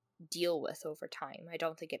deal with over time. I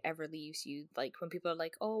don't think it ever leaves you. Like when people are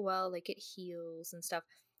like, oh well, like it heals and stuff,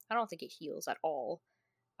 I don't think it heals at all.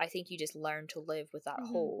 I think you just learn to live with that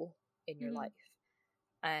hole in your life,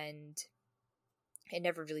 and it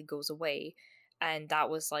never really goes away. And that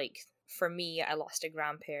was like, for me, I lost a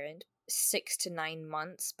grandparent 6 to 9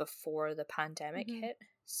 months before the pandemic hit.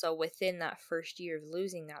 So within that first year of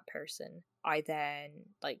losing that person, I then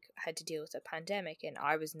like had to deal with a pandemic, and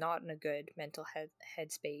I was not in a good mental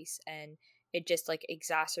headspace, and it just like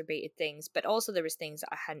exacerbated things. But also there was things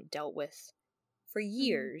that I hadn't dealt with for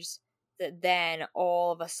years that then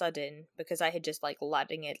all of a sudden, because I had just like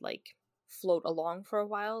letting it like float along for a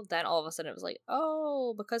while, then all of a sudden it was like,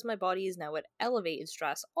 oh, because my body is now at elevated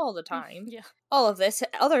stress all the time, all of this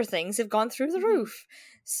other things have gone through the roof.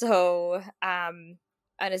 So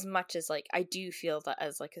and as much as like I do feel that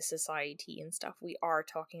as like a society and stuff we are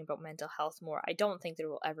talking about mental health more, I don't think there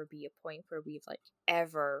will ever be a point where we've like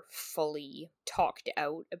ever fully talked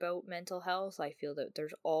out about mental health. I feel that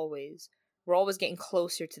we're always getting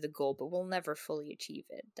closer to the goal, but we'll never fully achieve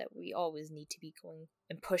it. That we always need to be going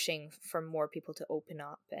and pushing for more people to open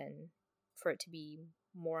up and for it to be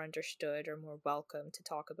more understood or more welcome to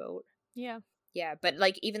talk about. Yeah, but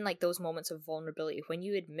like even like those moments of vulnerability, when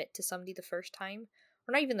you admit to somebody the first time,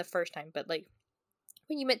 or not even the first time, but like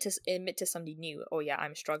when you admit to somebody new, oh yeah,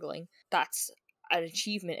 I'm struggling, that's an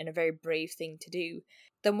achievement and a very brave thing to do.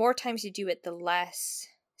 The more times you do it, the less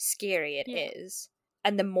scary it is,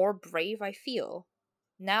 and the more brave I feel.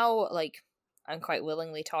 Now, like, I'm quite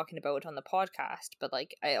willingly talking about it on the podcast, but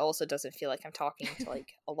like it also doesn't feel like I'm talking to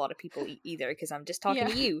like a lot of people either, because I'm just talking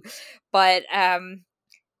to you. But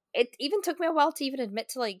it even took me a while to even admit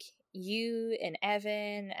to like you and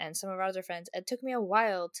Evan and some of our other friends. It took me a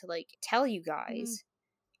while to like tell you guys.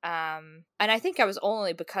 And I think I was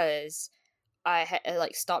only because I had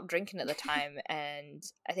like stopped drinking at the time, and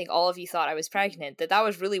I think all of you thought I was pregnant. That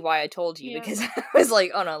was really why I told you, because I was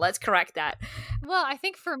like, oh no, let's correct that. Well, I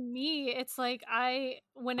think for me, it's like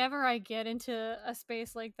whenever I get into a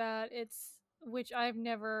space like that, which I've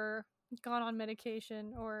never gone on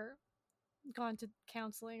medication or gone to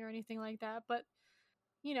counseling or anything like that, but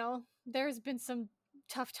you know, there's been some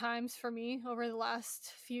tough times for me over the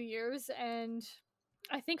last few years, and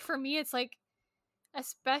I think for me it's like,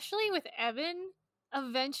 especially with Evan,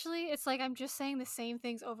 eventually it's like I'm just saying the same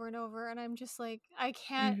things over and over, and I'm just like, I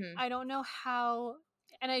don't know how,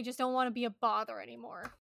 and I just don't want to be a bother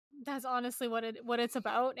anymore. That's honestly what it's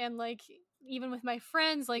about. And like even with my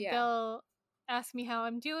friends, like they'll ask me how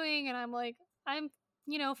I'm doing, and I'm like, I'm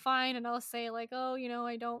fine, and I'll say like, oh,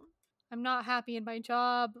 I'm not happy in my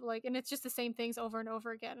job, like, and it's just the same things over and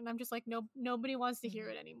over again, and I'm just like, nobody wants to hear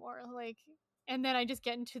it anymore, like, and then I just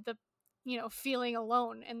get into the feeling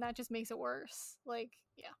alone, and that just makes it worse. Like,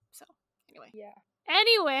 yeah. So anyway.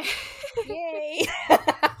 Yay.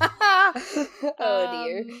 Oh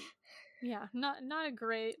dear. Yeah, not a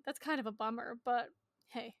great, that's kind of a bummer, but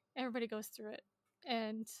hey, everybody goes through it,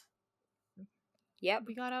 and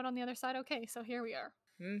we got out on the other side. Okay, so here we are.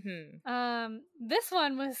 This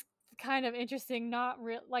one was kind of interesting. Not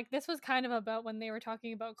real, like, this was kind of about when they were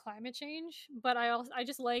talking about climate change, but I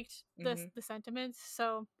just liked the sentiments.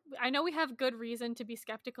 So I know we have good reason to be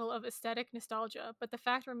skeptical of aesthetic nostalgia, but the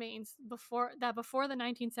fact remains before the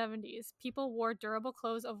 1970s, people wore durable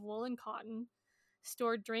clothes of wool and cotton,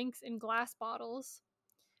 stored drinks in glass bottles,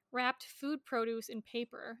 wrapped food produce in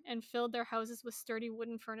paper, and filled their houses with sturdy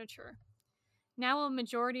wooden furniture. Now, a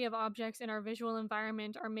majority of objects in our visual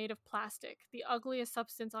environment are made of plastic, the ugliest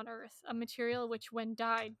substance on Earth, a material which, when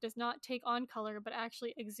dyed, does not take on color but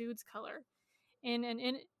actually exudes color in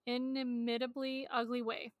an inimitably ugly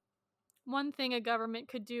way. One thing a government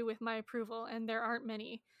could do with my approval, and there aren't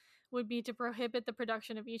many, would be to prohibit the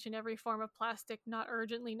production of each and every form of plastic not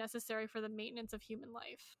urgently necessary for the maintenance of human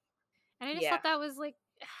life. And I just thought that was like,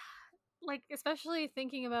 especially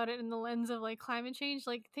thinking about it in the lens of like climate change,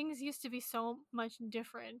 like things used to be so much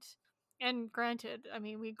different. And granted, I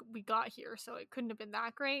mean, we got here, so it couldn't have been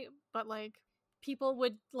that great, but like people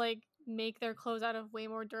would like make their clothes out of way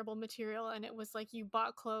more durable material, and it was like you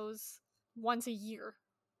bought clothes once a year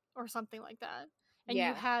or something like that. And you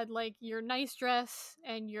Yeah. had like your nice dress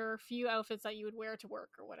and your few outfits that you would wear to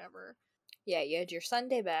work or whatever. Yeah, you had your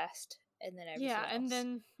Sunday best and then everything else. And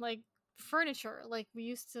then like furniture. Like we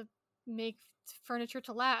used to make furniture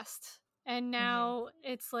to last. And now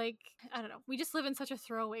it's like, I don't know. We just live in such a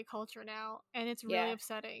throwaway culture now, and it's really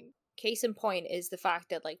upsetting. Case in point is the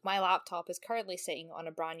fact that like my laptop is currently sitting on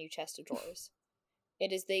a brand new chest of drawers.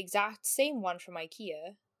 It is the exact same one from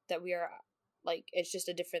IKEA that we are like, it's just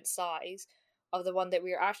a different size of the one that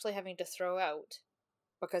we are actually having to throw out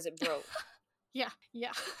because it broke. Yeah.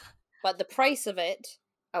 But the price of it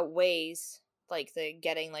outweighs like the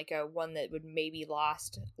getting like a one that would maybe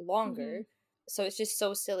last longer. So it's just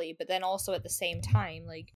so silly. But then also at the same time,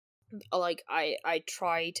 like I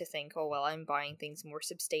try to think, oh well, I'm buying things more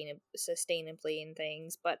sustainably and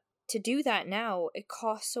things, but to do that now, it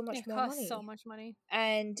costs so much more money. It costs so much money.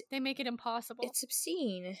 And they make it impossible. It's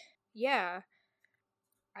obscene. Yeah.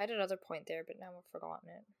 I had another point there, but now I've forgotten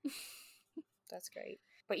it. That's great.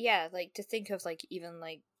 But yeah, like to think of like even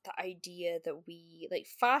like the idea that we like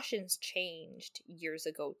fashion's changed years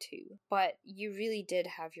ago too. But you really did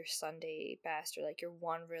have your Sunday best or like your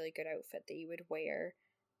one really good outfit that you would wear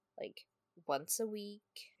like once a week.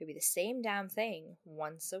 It'd be the same damn thing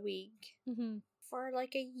once a week for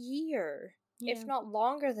like a year, if not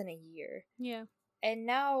longer than a year. Yeah. And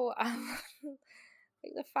now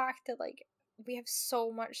like the fact that like we have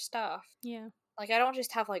so much stuff. Yeah. Like I don't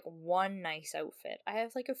just have like one nice outfit. I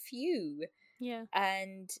have like a few. Yeah.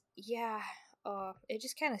 And yeah, it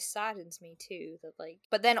just kind of saddens me too that like,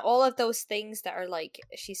 but then all of those things that are like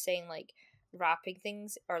she's saying like wrapping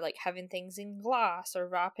things or like having things in glass or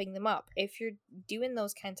wrapping them up, if you're doing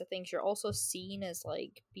those kinds of things, you're also seen as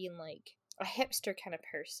like being like a hipster kind of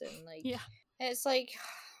person. Like, yeah, and it's like,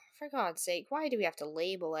 for God's sake, why do we have to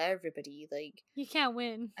label everybody? Like, you can't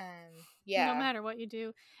win. Yeah, no matter what you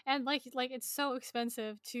do. And like it's so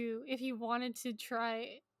expensive to, if you wanted to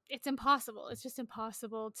try, it's impossible. It's just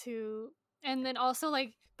impossible to. And then also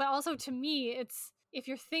like, but also to me, it's, if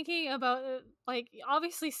you're thinking about like,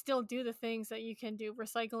 obviously still do the things that you can do,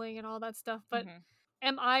 recycling and all that stuff, but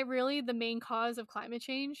am I really the main cause of climate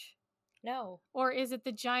change? No. Or is it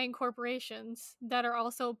the giant corporations that are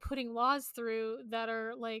also putting laws through that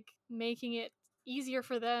are like making it easier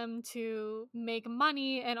for them to make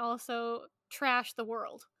money and also trash the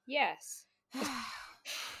world? Yes.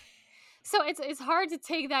 So it's hard to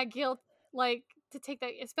take that guilt, like to take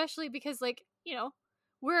that, especially because like, you know,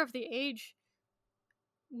 we're of the age,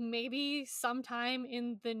 maybe sometime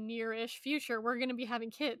in the near-ish future we're going to be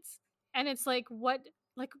having kids, and it's like, what,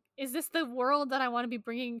 like, is this the world that I want to be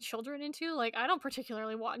bringing children into? Like, I don't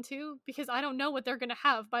particularly want to, because I don't know what they're going to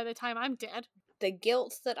have by the time I'm dead. The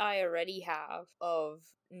guilt that I already have of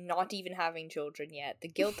not even having children yet, the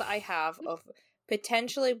guilt that I have of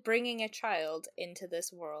potentially bringing a child into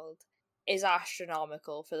this world is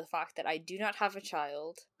astronomical for the fact that I do not have a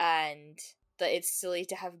child, and that it's silly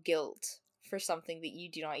to have guilt for something that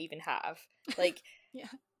you do not even have. Like,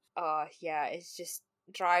 yeah, it just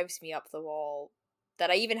drives me up the wall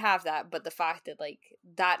that I even have that, but the fact that like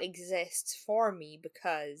that exists for me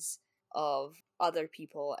because of other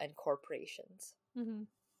people and corporations.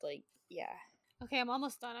 Like, yeah. Okay, I'm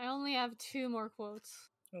almost done. I only have 2 more quotes.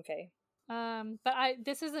 Okay. But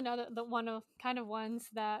this is the one of kind of ones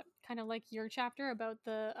that kind of like your chapter about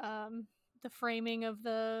the framing of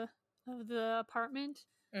the apartment.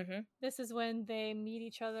 This is when they meet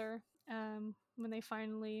each other, when they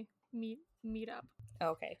finally meet up.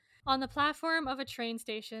 Okay. On the platform of a train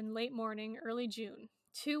station, late morning, early June,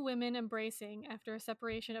 2 women embracing after a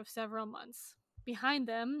separation of several months. Behind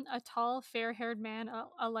them, a tall, fair-haired man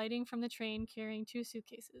alighting from the train carrying 2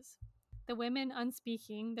 suitcases. The women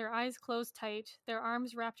unspeaking, their eyes closed tight, their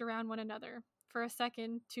arms wrapped around one another. For a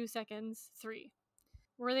second, 2 seconds, 3.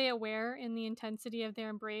 Were they aware, in the intensity of their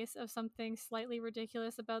embrace, of something slightly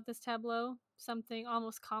ridiculous about this tableau? Something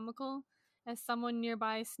almost comical? As someone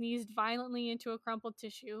nearby sneezed violently into a crumpled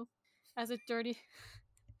tissue, as a dirty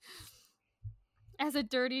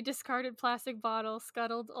discarded plastic bottle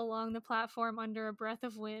scuttled along the platform under a breath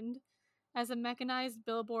of wind, as a mechanized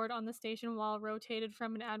billboard on the station wall rotated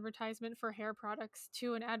from an advertisement for hair products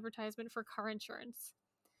to an advertisement for car insurance,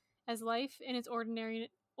 as life in its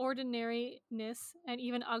ordinariness and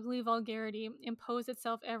even ugly vulgarity imposed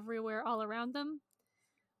itself everywhere all around them?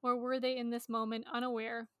 Or were they in this moment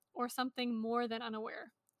unaware, or something more than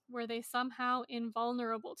unaware? Were they somehow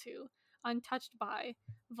invulnerable to, untouched by,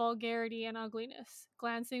 vulgarity and ugliness,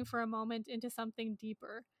 glancing for a moment into something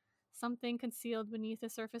deeper, something concealed beneath the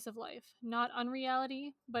surface of life, not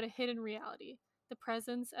unreality, but a hidden reality, the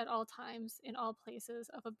presence at all times, in all places,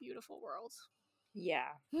 of a beautiful world? Yeah.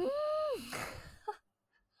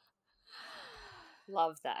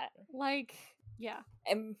 Love that. Like, yeah.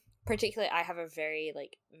 And particularly, I have a very,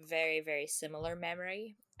 like, very, very similar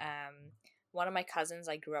memory. One of my cousins,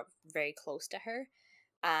 I grew up very close to her,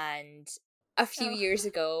 and a few years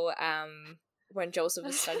ago, when Joseph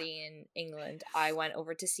was studying in England, I went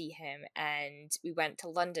over to see him, and we went to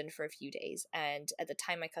London for a few days. And at the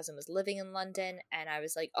time, my cousin was living in London, and I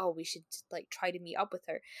was like, oh, we should, like, try to meet up with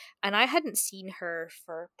her. And I hadn't seen her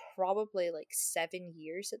for probably, like, 7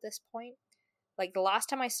 years at this point. Like, the last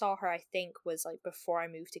time I saw her, I think, was, like, before I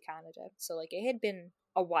moved to Canada. So, like, it had been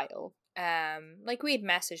a while. Like, we had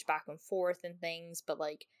messaged back and forth and things, but,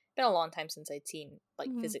 like, been a long time since I'd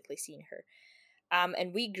physically seen her.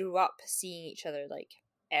 And we grew up seeing each other, like,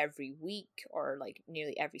 every week or, like,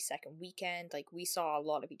 nearly every second weekend. Like, we saw a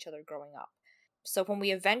lot of each other growing up. So when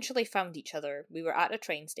we eventually found each other, we were at a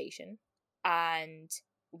train station, and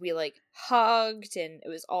we, like, hugged, and it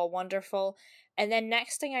was all wonderful. And then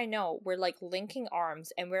next thing I know, we're, like, linking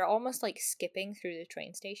arms, and we're almost, like, skipping through the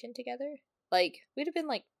train station together. Like, we'd have been,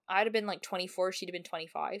 like, I'd have been, like, 24, she'd have been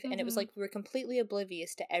 25, and it was, like, we were completely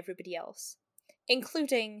oblivious to everybody else,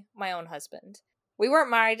 including my own husband. We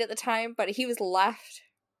weren't married at the time, but he was left,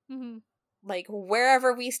 like,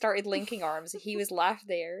 wherever we started linking arms, he was left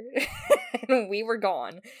there, and we were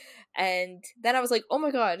gone. And then I was like, oh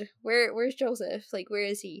my god, where's Joseph? Like, where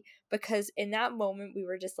is he? Because in that moment, we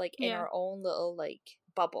were just, like, in our own little, like,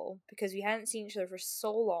 bubble, because we hadn't seen each other for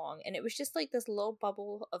so long, and it was just, like, this little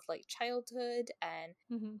bubble of, like, childhood,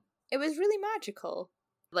 and it was really magical.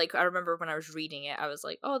 Like, I remember when I was reading it, I was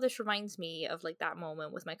like, oh, this reminds me of, like, that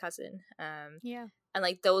moment with my cousin. And,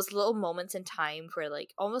 like, those little moments in time where,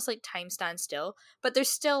 like, almost, like, time stands still, but there's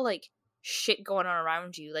still, like, shit going on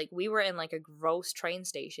around you. Like, we were in, like, a gross train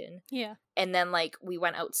station. Yeah. And then, like, we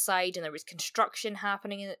went outside, and there was construction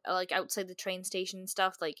happening, like, outside the train station and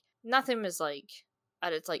stuff. Like, nothing was, like,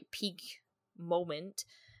 at its, like, peak moment,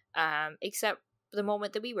 except the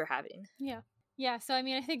moment that we were having. Yeah, so, I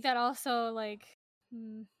mean, I think that also, like,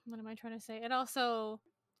 what am I trying to say? It also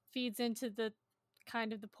feeds into the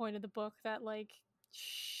kind of the point of the book that, like,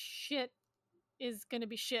 shit is gonna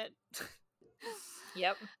be shit.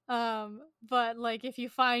 Yep. But, like, if you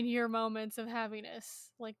find your moments of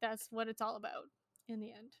happiness, like, that's what it's all about in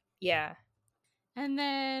the end. Yeah. And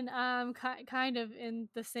then, kind of in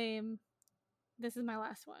the same, this is my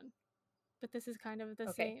last one, but this is kind of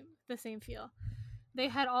the same feel. They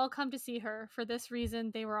had all come to see her. For this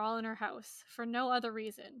reason, they were all in her house. For no other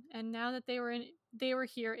reason. And now that they were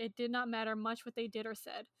here, it did not matter much what they did or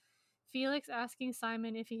said. Felix asking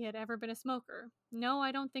Simon if he had ever been a smoker. No,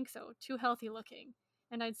 I don't think so. Too healthy looking.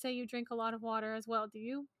 And I'd say you drink a lot of water as well, do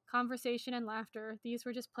you? Conversation and laughter. These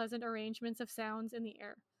were just pleasant arrangements of sounds in the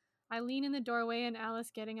air. Eileen in the doorway and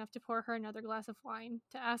Alice getting up to pour her another glass of wine,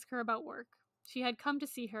 to ask her about work. She had come to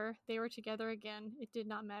see her. They were together again. It did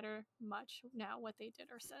not matter much now what they did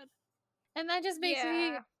or said. And that just makes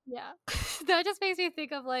me, that just makes me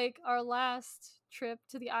think of, like, our last trip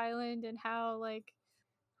to the island, and how, like,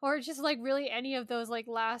 or just, like, really any of those, like,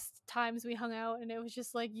 last times we hung out, and it was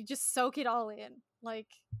just, like, you just soak it all in. Like,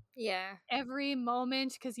 every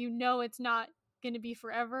moment, because you know it's not going to be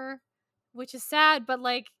forever, which is sad, but,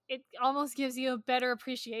 like, it almost gives you a better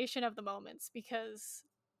appreciation of the moments, because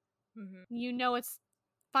you know it's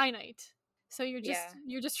finite. So you're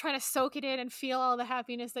just trying to soak it in and feel all the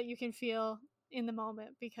happiness that you can feel in the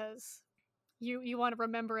moment, because you want to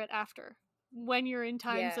remember it after. When you're in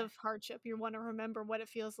times of hardship, you want to remember what it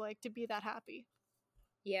feels like to be that happy.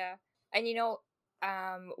 Yeah. And, you know,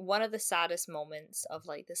 one of the saddest moments of,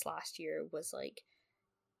 like, this last year was, like,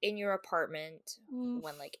 in your apartment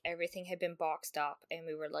when, like, everything had been boxed up and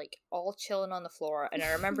we were, like, all chilling on the floor, and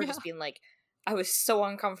I remember just being like, I was so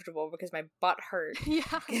uncomfortable because my butt hurt. We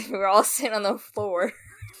were all sitting on the floor.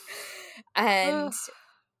 And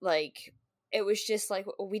like, it was just like,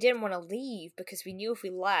 we didn't want to leave because we knew if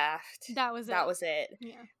we left, that was it.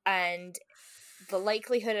 Yeah. And the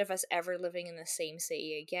likelihood of us ever living in the same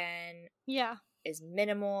city again is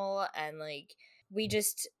minimal. And, like, we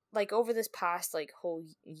just, like, over this past, like, whole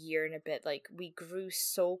year and a bit, like, we grew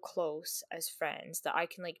so close as friends that I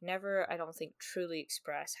can, like, never, I don't think, truly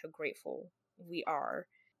express how grateful we are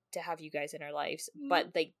to have you guys in our lives.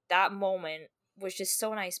 But, like, that moment was just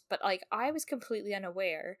so nice. But, like, I was completely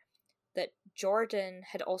unaware that Jordan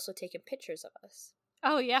had also taken pictures of us.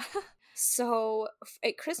 Oh, yeah. So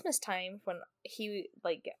at Christmas time, when he,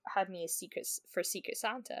 like, had me as Secret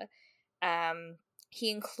Santa,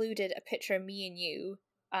 he included a picture of me and you,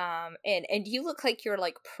 and you look like you're,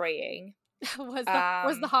 like, praying. Was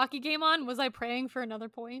the hockey game on? Was I praying for another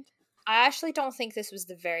point? I actually don't think this was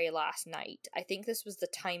the very last night. I think this was the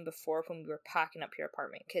time before when we were packing up your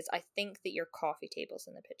apartment, because I think that your coffee table's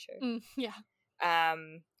in the picture. Yeah.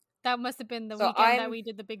 Um, That must have been the so weekend that I'm we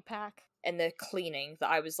did the big pack. in the cleaning that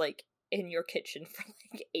I was like in your kitchen for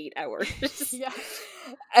like 8 hours. Yeah.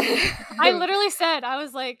 I literally said, I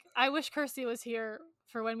was like, I wish Kirsty was here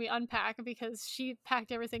for when we unpack, because she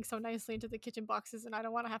packed everything so nicely into the kitchen boxes, and I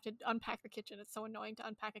don't want to have to unpack the kitchen. It's so annoying to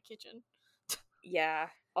unpack a kitchen. Yeah.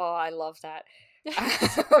 Oh, I love that.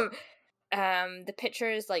 The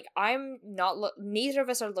picture is like, I'm not neither of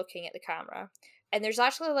us are looking at the camera, and there's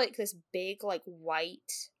actually like this big like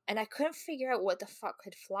white, and I couldn't figure out what the fuck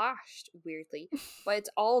had flashed weirdly, but it's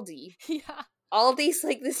Aldi. Yeah. Aldi's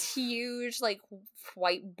like this huge like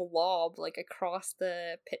white blob like across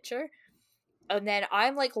the picture. And then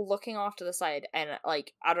I'm like looking off to the side, and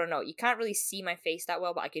like, I don't know, you can't really see my face that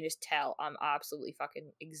well, but I can just tell I'm absolutely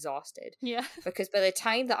fucking exhausted. Yeah. Because by the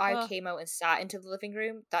time that I came out and sat into the living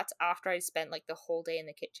room, that's after I'd spent like the whole day in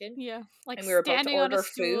the kitchen. Yeah. Like, and we were about to standing on a order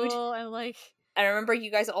stool food. and like, And I remember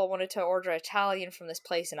you guys all wanted to order Italian from this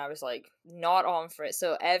place, and I was like, not on for it.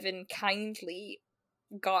 So Evan kindly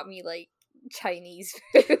got me like Chinese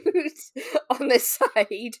food on the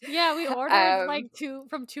side. yeah, we ordered like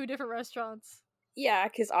from two different restaurants. Yeah,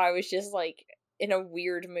 because I was just like in a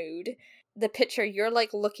weird mood. The picture, you're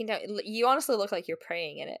like looking down, you honestly look like you're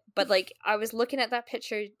praying in it. But like, I was looking at that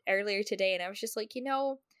picture earlier today, and I was just like,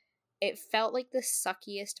 it felt like the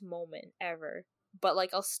suckiest moment ever. But like,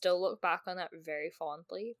 I'll still look back on that very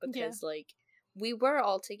fondly, because like, we were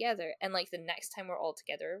all together, and like the next time we're all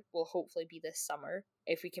together will hopefully be this summer,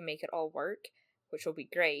 if we can make it all work, which will be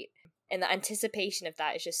great. And the anticipation of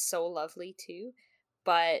that is just so lovely too.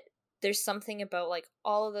 But there's something about like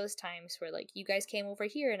all of those times where like you guys came over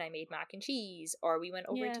here and I made mac and cheese, or we went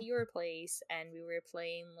over to your place and we were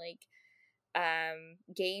playing like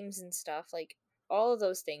games and stuff. Like, all of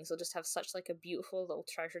those things will just have such like a beautiful little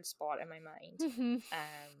treasured spot in my mind.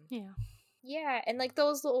 Mm-hmm. Yeah, and like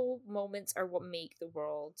those little moments are what make the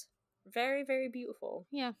world very, very beautiful.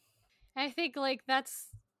 Yeah. I think like that's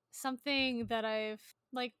something that I've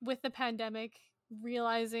like with the pandemic,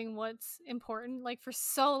 realizing what's important. Like, for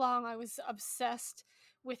so long I was obsessed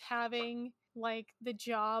with having like the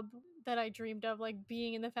job that I dreamed of, like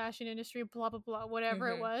being in the fashion industry, blah blah blah, whatever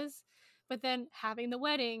it was. But then having the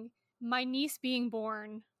wedding, my niece being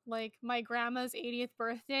born, like my grandma's 80th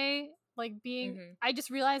birthday, like being I just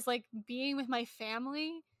realized like being with my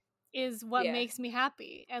family is what makes me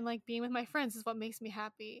happy, and like being with my friends is what makes me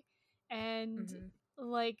happy. And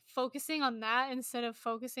like focusing on that instead of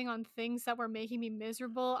focusing on things that were making me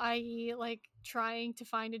miserable, i.e. like trying to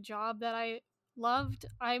find a job that I loved.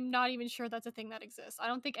 I'm not even sure that's a thing that exists. I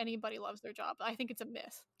don't think anybody loves their job. I think it's a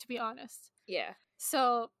myth, to be honest. Yeah.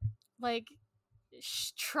 So like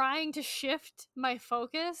trying to shift my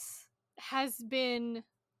focus has been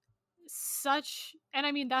such, and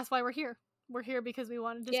I mean that's why we're here. We're here because we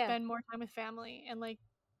wanted to spend more time with family, and like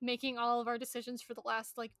making all of our decisions for the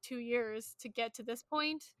last like 2 years to get to this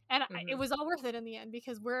point. And it was all worth it in the end,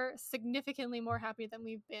 because we're significantly more happy than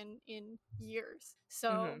we've been in years. So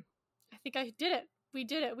I think I did it. We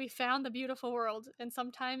did it. We found the beautiful world. And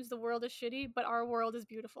sometimes the world is shitty, but our world is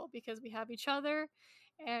beautiful because we have each other,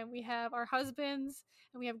 and we have our husbands,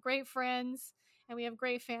 and we have great friends, and we have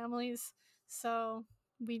great families. So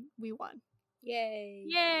we won. Yay.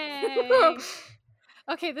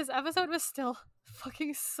 Okay, this episode was still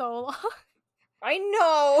fucking so long. I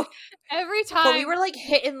know. Every time when we were like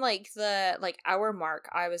hitting like the like hour mark,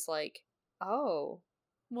 I was like, oh,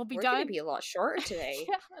 we're done. gonna be a lot shorter today.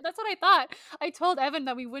 Yeah, that's what I thought. I told Evan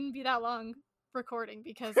that we wouldn't be that long recording,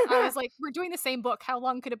 because I was like, we're doing the same book. How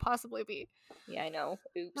long could it possibly be? Yeah, I know.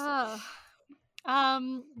 Oops.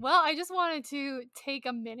 Well, I just wanted to take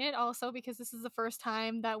a minute also, because this is the first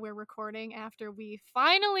time that we're recording after we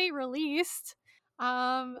finally released.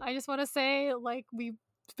 I just want to say, like, we've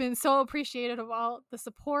been so appreciative of all the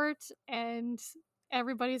support, and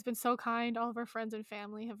everybody's been so kind. All of our friends and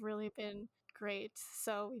family have really been great.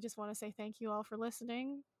 So we just want to say thank you all for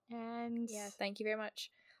listening. And yeah, thank you very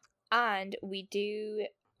much. And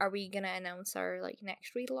are we gonna announce our like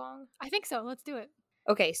next read along? I think so. Let's do it.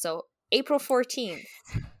 Okay, so April 14th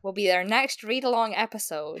will be our next read along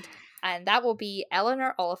episode, and that will be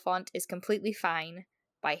Eleanor Oliphant is Completely Fine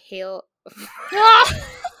by Hale.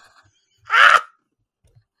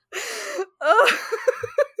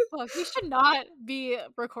 Look, we should not be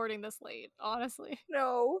recording this late, honestly.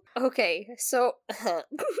 No. Okay, so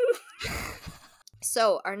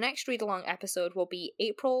so our next read along episode will be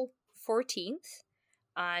April 14th,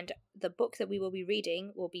 and the book that we will be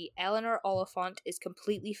reading will be Eleanor Oliphant is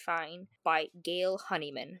Completely Fine by Gail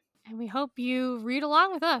Honeyman. And we hope you read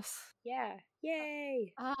along with us. Yeah.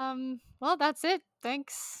 Yay. Well, that's it.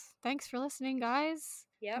 Thanks for listening, guys.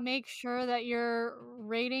 Yep. Make sure that you're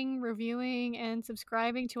rating, reviewing, and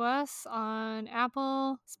subscribing to us on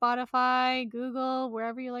Apple, Spotify, Google,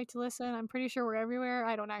 wherever you like to listen. I'm pretty sure we're everywhere.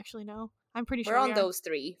 I don't actually know. I'm pretty sure we're on those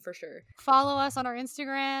 3 for sure. Follow us on our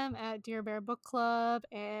Instagram at Dear Bear Book Club.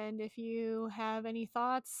 And if you have any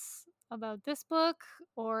thoughts about this book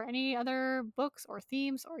or any other books or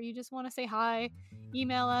themes, or you just want to say hi,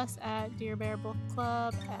 email us at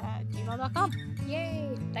dearbearbookclub@gmail.com.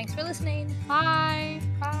 Yay! Thanks for listening. Bye!